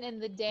got in,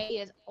 and the day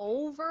is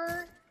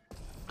over.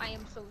 I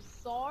am so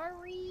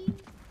sorry.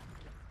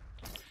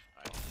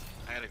 Alright,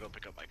 I gotta go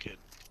pick up my kid.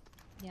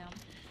 Yeah.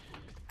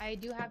 I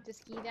do have to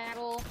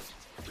skedaddle.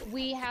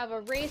 We have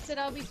a race that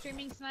I'll be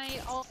streaming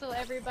tonight. Also,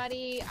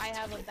 everybody, I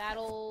have a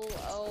battle,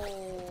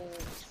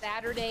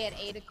 Saturday at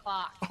 8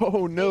 o'clock.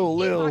 Oh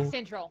no, 8 o'clock Lil.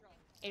 Central.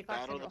 8 o'clock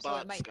Battle Central,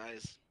 the so bots,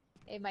 guys.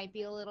 it might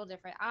be a little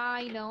different.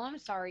 I know, I'm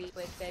sorry,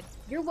 Twisted.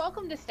 You're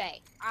welcome to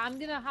stay. I'm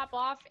gonna hop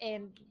off,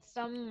 and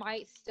some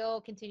might still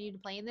continue to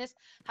play in this.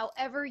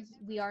 However,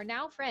 we are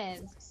now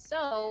friends,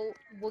 so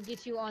we'll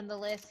get you on the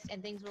list,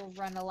 and things will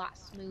run a lot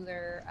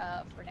smoother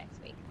for next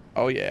week.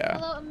 Oh yeah.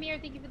 Hello, Amir.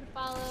 Thank you for the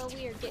follow.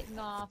 We are getting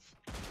off.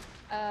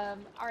 All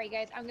right,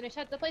 guys. I'm gonna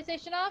shut the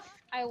PlayStation off.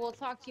 I will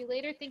talk to you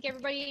later. Thank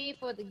everybody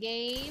for the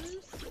games.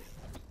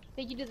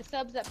 Thank you to the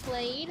subs that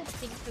played.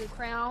 Thank you for the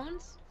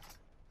crowns.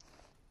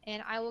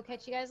 And I will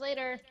catch you guys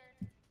later.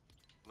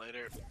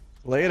 Later.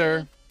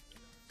 Later.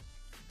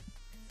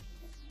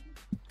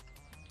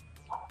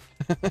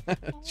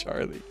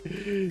 Charlie.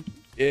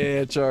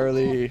 Yeah,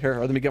 Charlie. Here,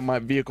 let me get my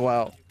vehicle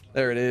out.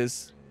 There it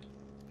is.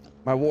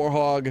 My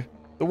warhog.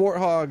 The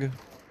warthog.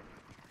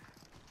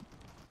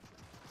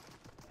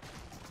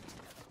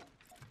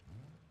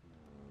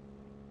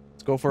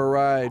 Let's go for a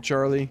ride,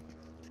 Charlie.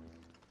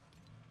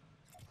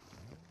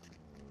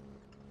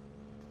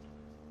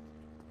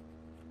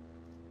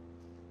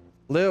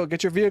 Lil,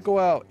 get your vehicle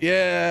out.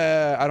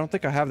 Yeah, I don't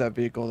think I have that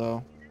vehicle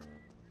though.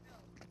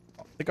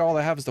 I think all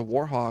I have is the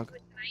warthog.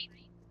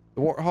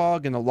 The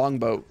warthog and the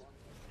longboat.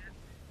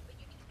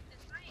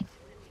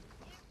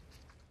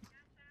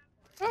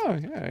 Oh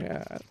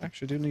yeah, I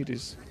actually do need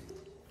these.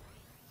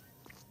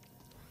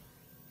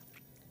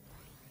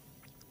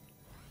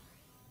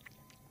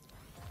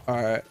 All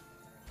right.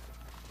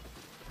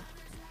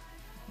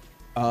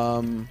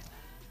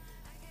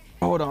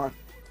 Hold on.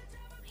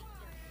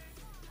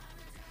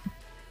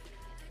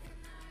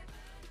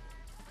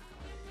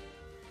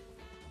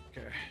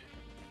 Okay.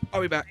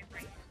 I'll be back.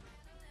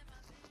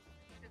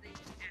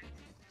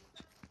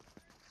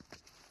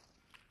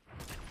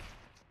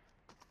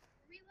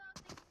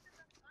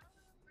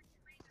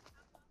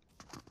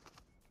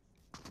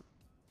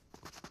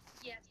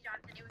 Yes,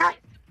 Jonathan, it was nice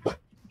to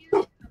you.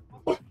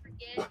 Also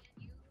forget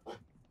you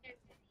get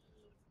the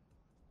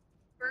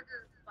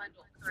burger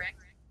bundle,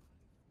 correct?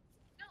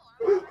 No, I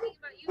was talking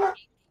about you.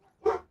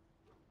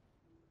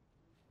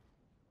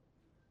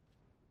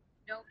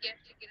 No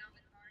gift to get on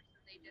the car, so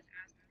they just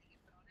asked if they could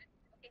put on it.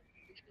 Okay,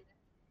 we can do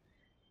that.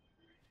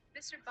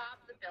 Mr.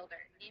 Bob the Builder,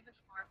 name a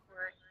car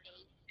for a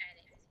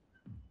edit.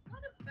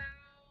 What about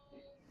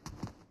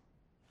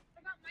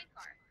my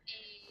car? A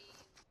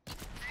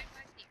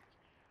Magma Deer.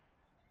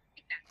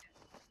 Take that.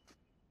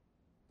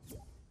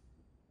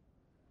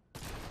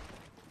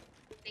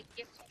 They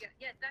gift you get.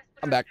 Yeah, that's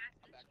what I'm I back. was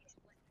asking you.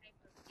 What type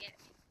of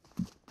gift?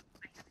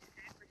 I haven't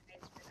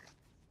advertised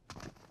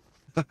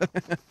for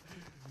that.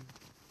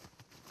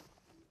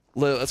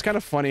 Lil, it's kind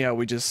of funny how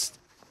we just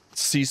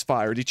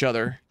ceasefired each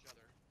other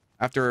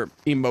after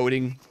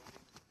emoting.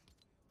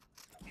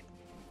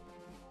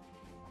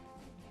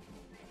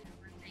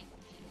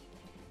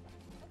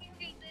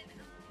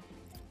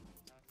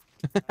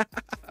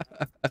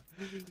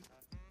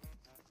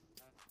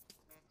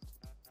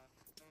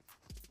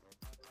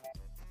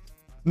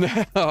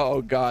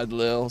 Oh God,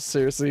 Lil,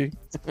 seriously.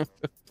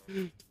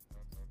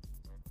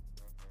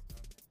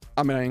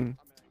 I mean,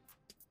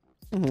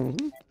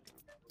 mhm.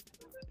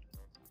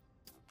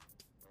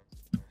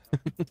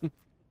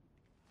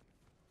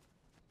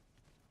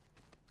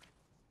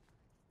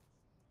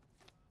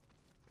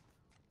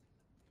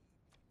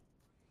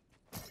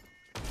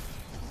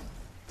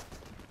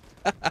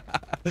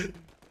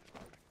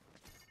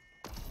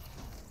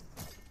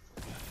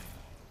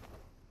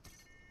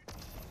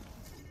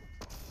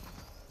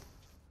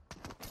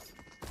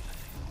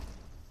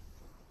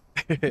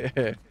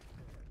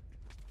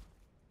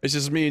 It's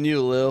just me and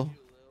you, Lil.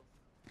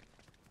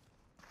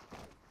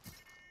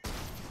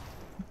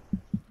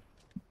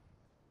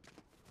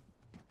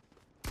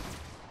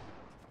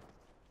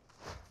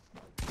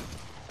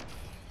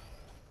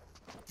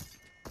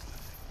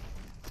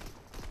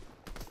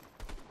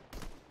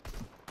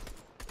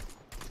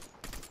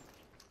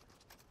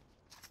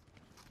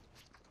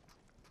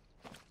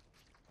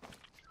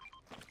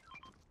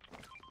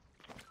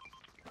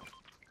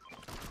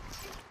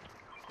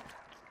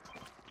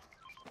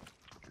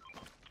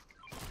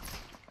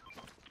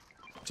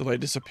 So they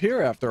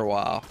disappear after a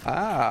while.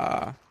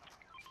 Ah.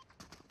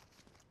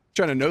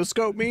 Trying to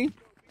no-scope me?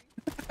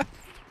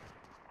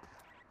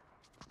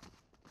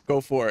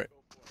 Go for it.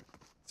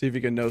 See if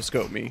you can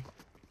no-scope me.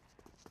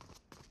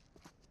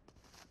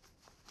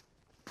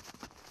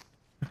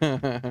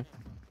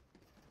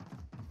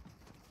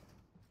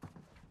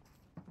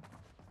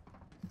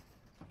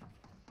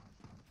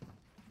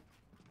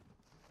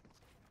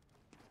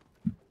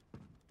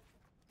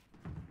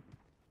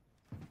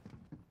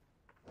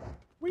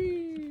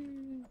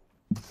 Whee!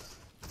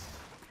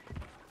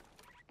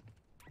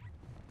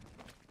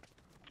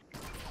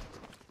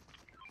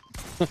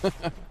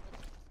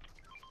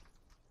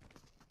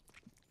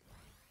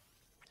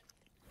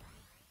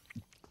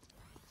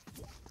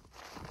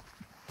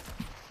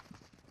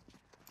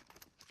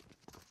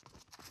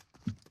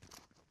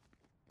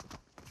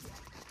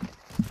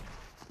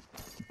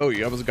 Oh,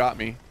 you almost got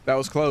me. That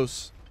was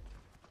close.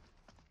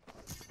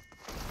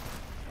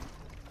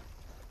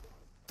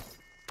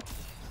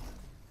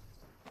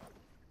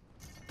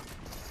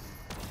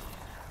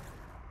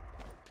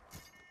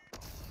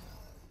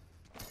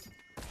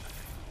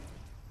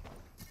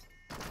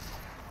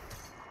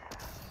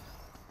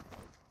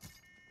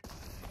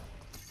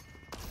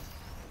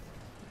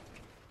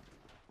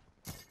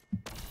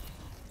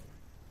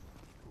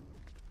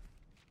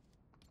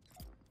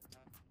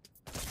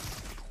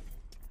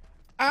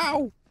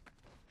 Ow!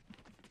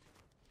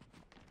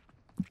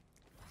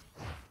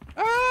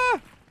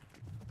 Ah!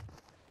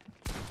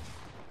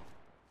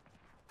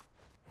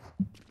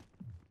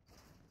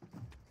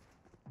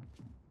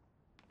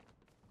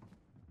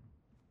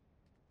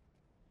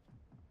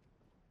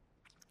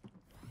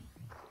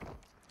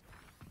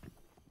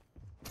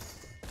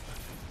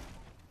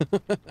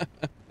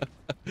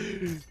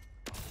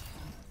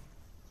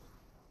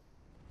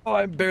 Oh,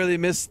 I barely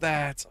missed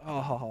that.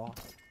 Oh.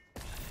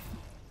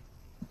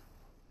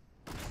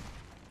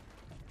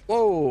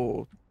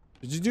 Whoa.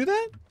 Did you do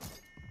that?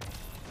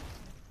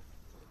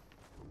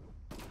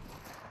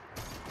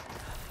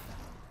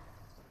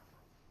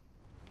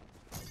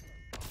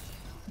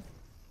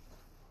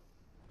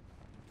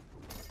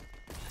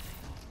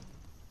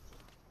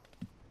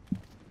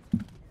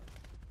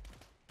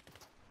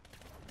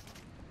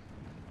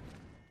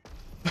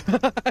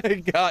 I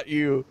got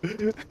you.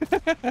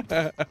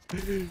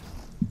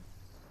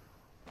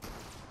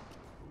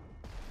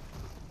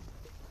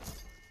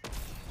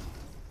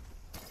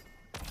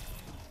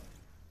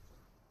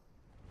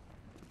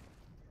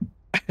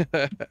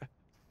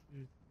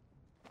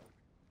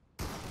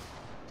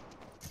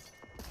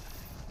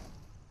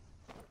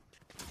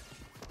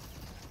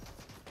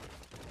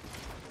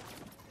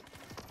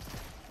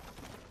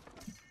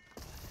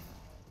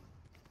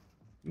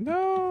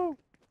 No.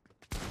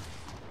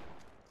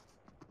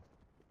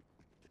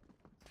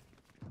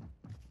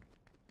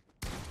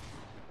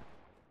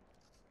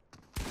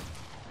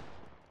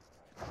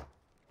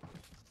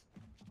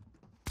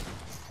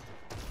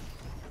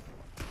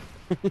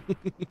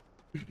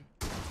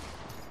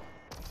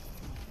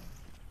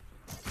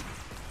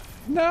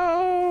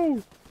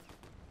 No.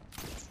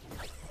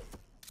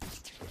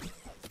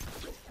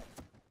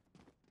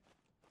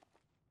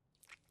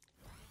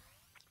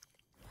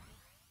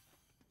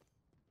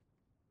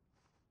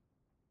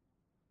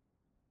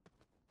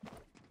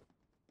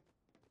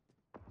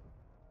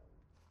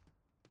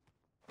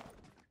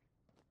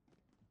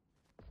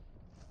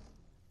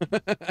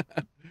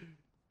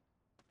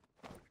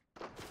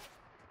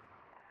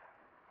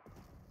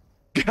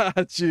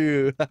 Got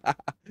you.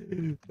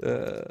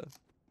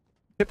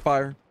 Hip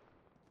fire.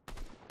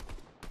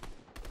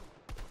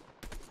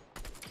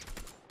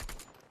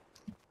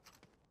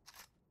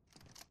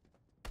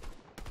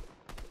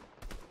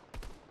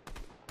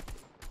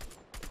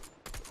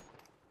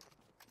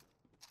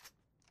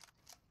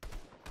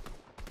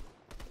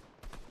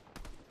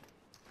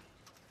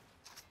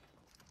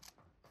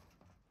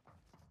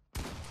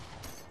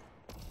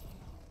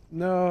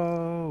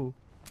 No.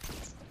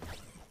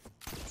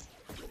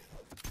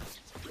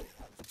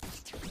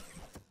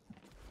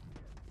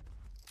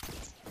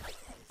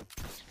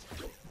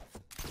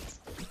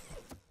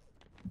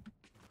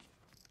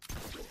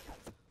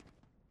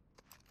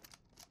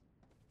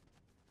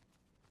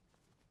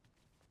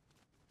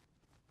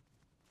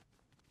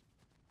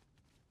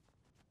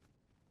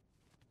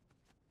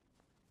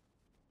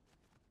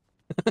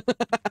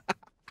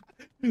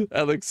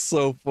 That looks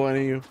so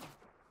funny.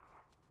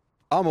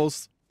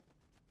 Almost.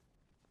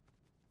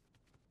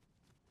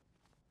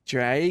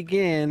 Try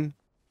again.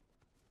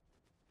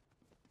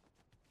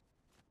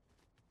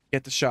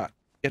 Get the shot.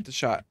 Get the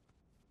shot.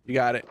 You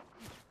got it.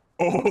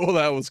 Oh,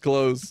 that was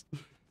close.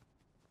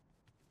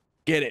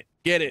 Get it.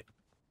 Get it.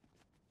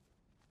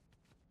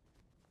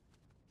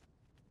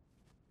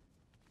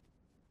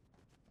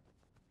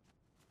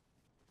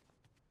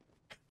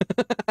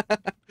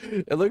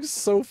 It looks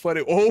so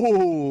funny.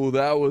 Oh,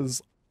 that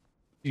was...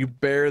 You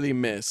barely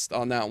missed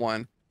on that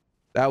one.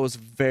 That was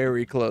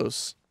very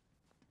close.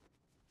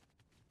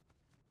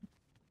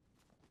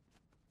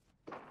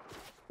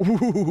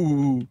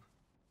 Ooh.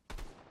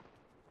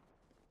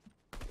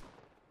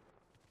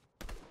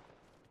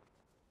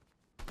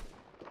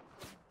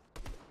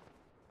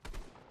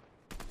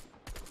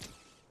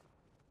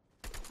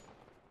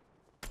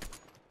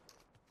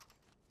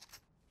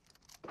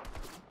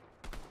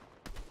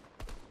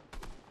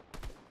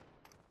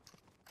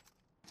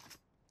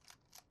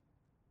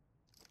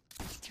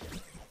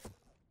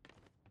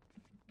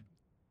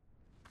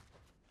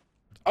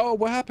 Oh,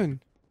 what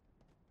happened?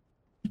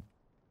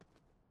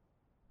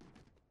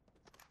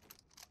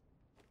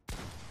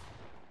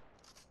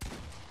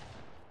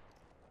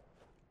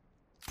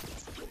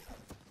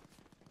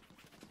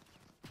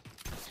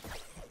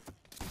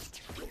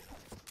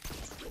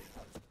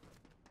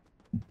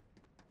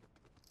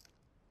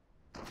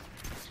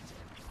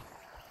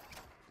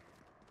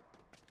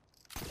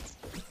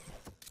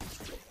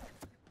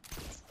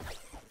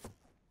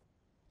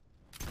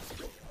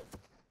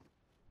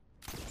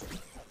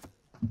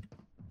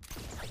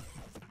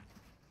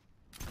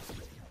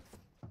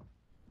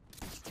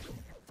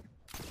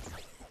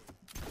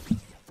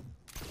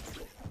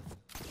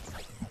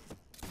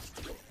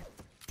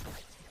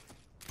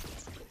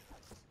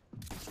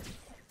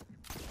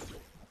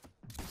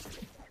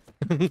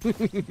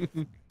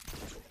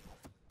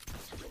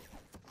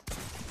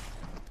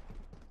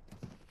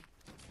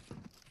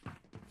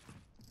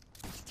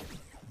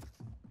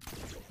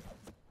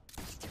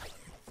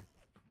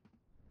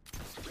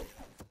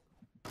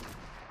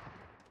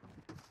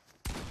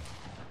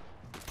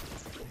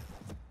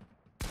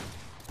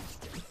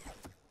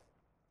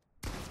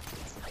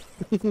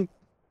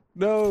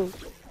 No,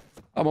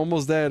 I'm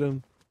almost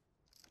dead.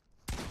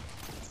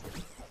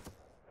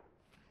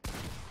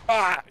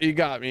 Ah, you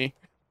got me.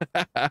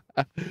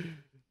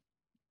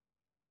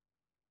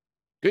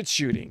 Good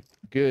shooting.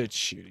 Good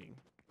shooting.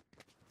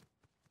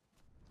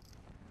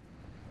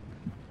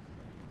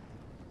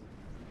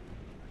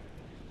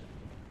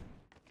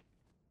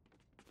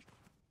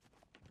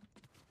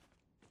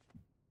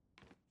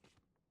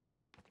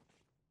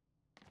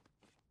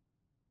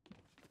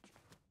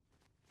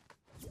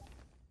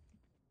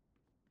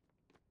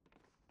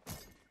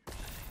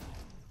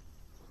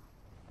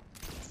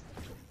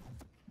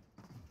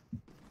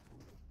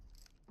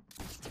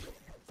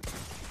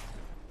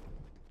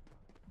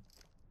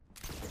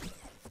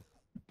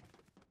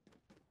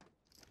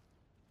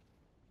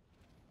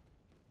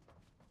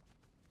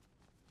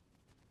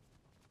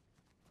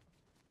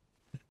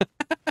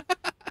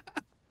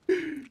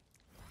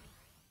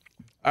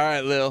 All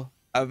right, Lil.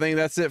 I think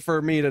that's it for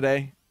me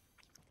today.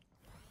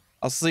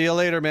 I'll see you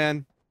later,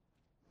 man.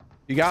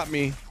 You got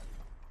me.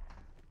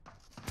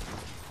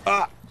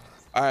 Ah.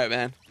 All right,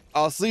 man.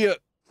 I'll see you.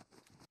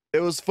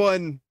 It was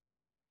fun.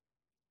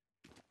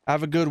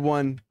 Have a good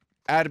one.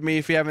 Add me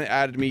if you haven't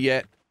added me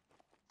yet.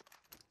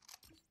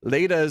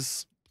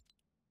 Laters.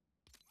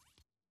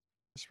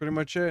 That's pretty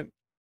much it.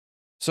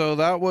 So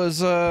that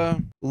was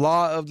Law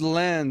of the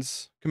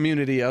Lands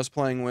community I was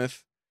playing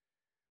with.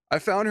 I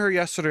found her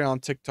yesterday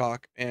on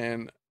TikTok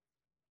and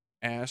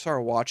I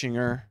started watching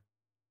her.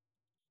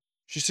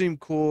 She seemed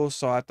cool,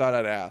 so I thought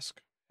I'd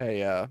ask. Hey,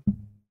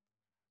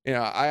 you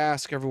know, I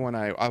ask everyone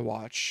I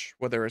watch,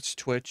 whether it's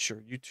Twitch or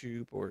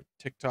YouTube or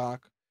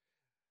TikTok.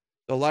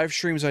 The live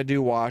streams I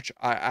do watch,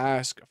 I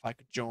ask if I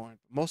could join.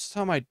 Most of the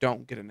time I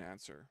don't get an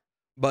answer.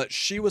 But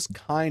she was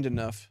kind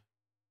enough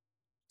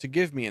to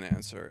give me an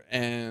answer,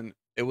 and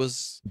it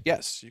was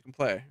yes, you can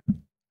play.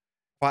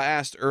 If I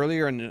asked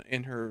earlier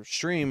in her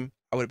stream,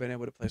 I would have been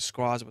able to play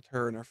squads with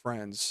her and her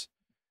friends,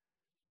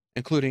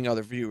 including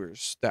other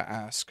viewers that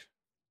ask.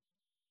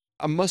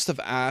 I must have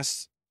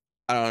asked,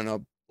 I don't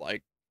know,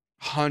 like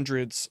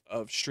hundreds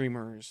of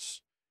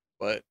streamers,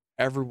 but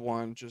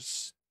everyone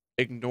just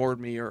ignored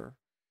me or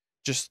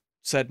just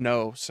said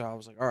no. So I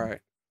was like, all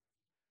right.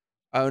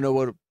 I don't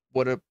know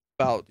what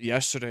about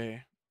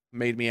yesterday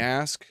made me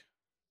ask,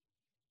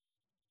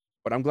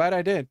 but I'm glad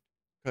I did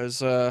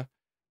because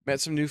met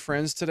some new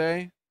friends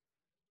today.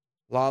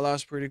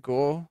 Lala's pretty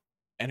cool,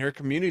 and her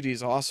community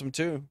is awesome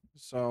too.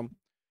 So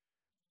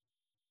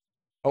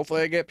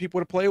hopefully I get people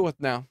to play with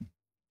now.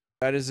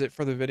 That is it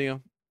for the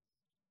video.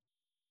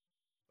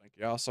 Thank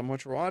y'all so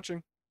much for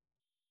watching.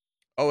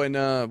 Oh, and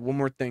one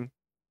more thing.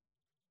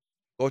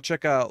 Go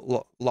check out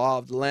Law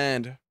of the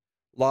Land,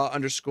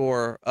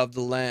 Law_of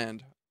the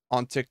Land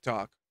on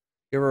TikTok.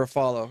 Give her a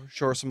follow.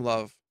 Show her some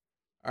love.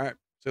 All right.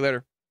 See you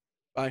later.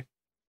 Bye.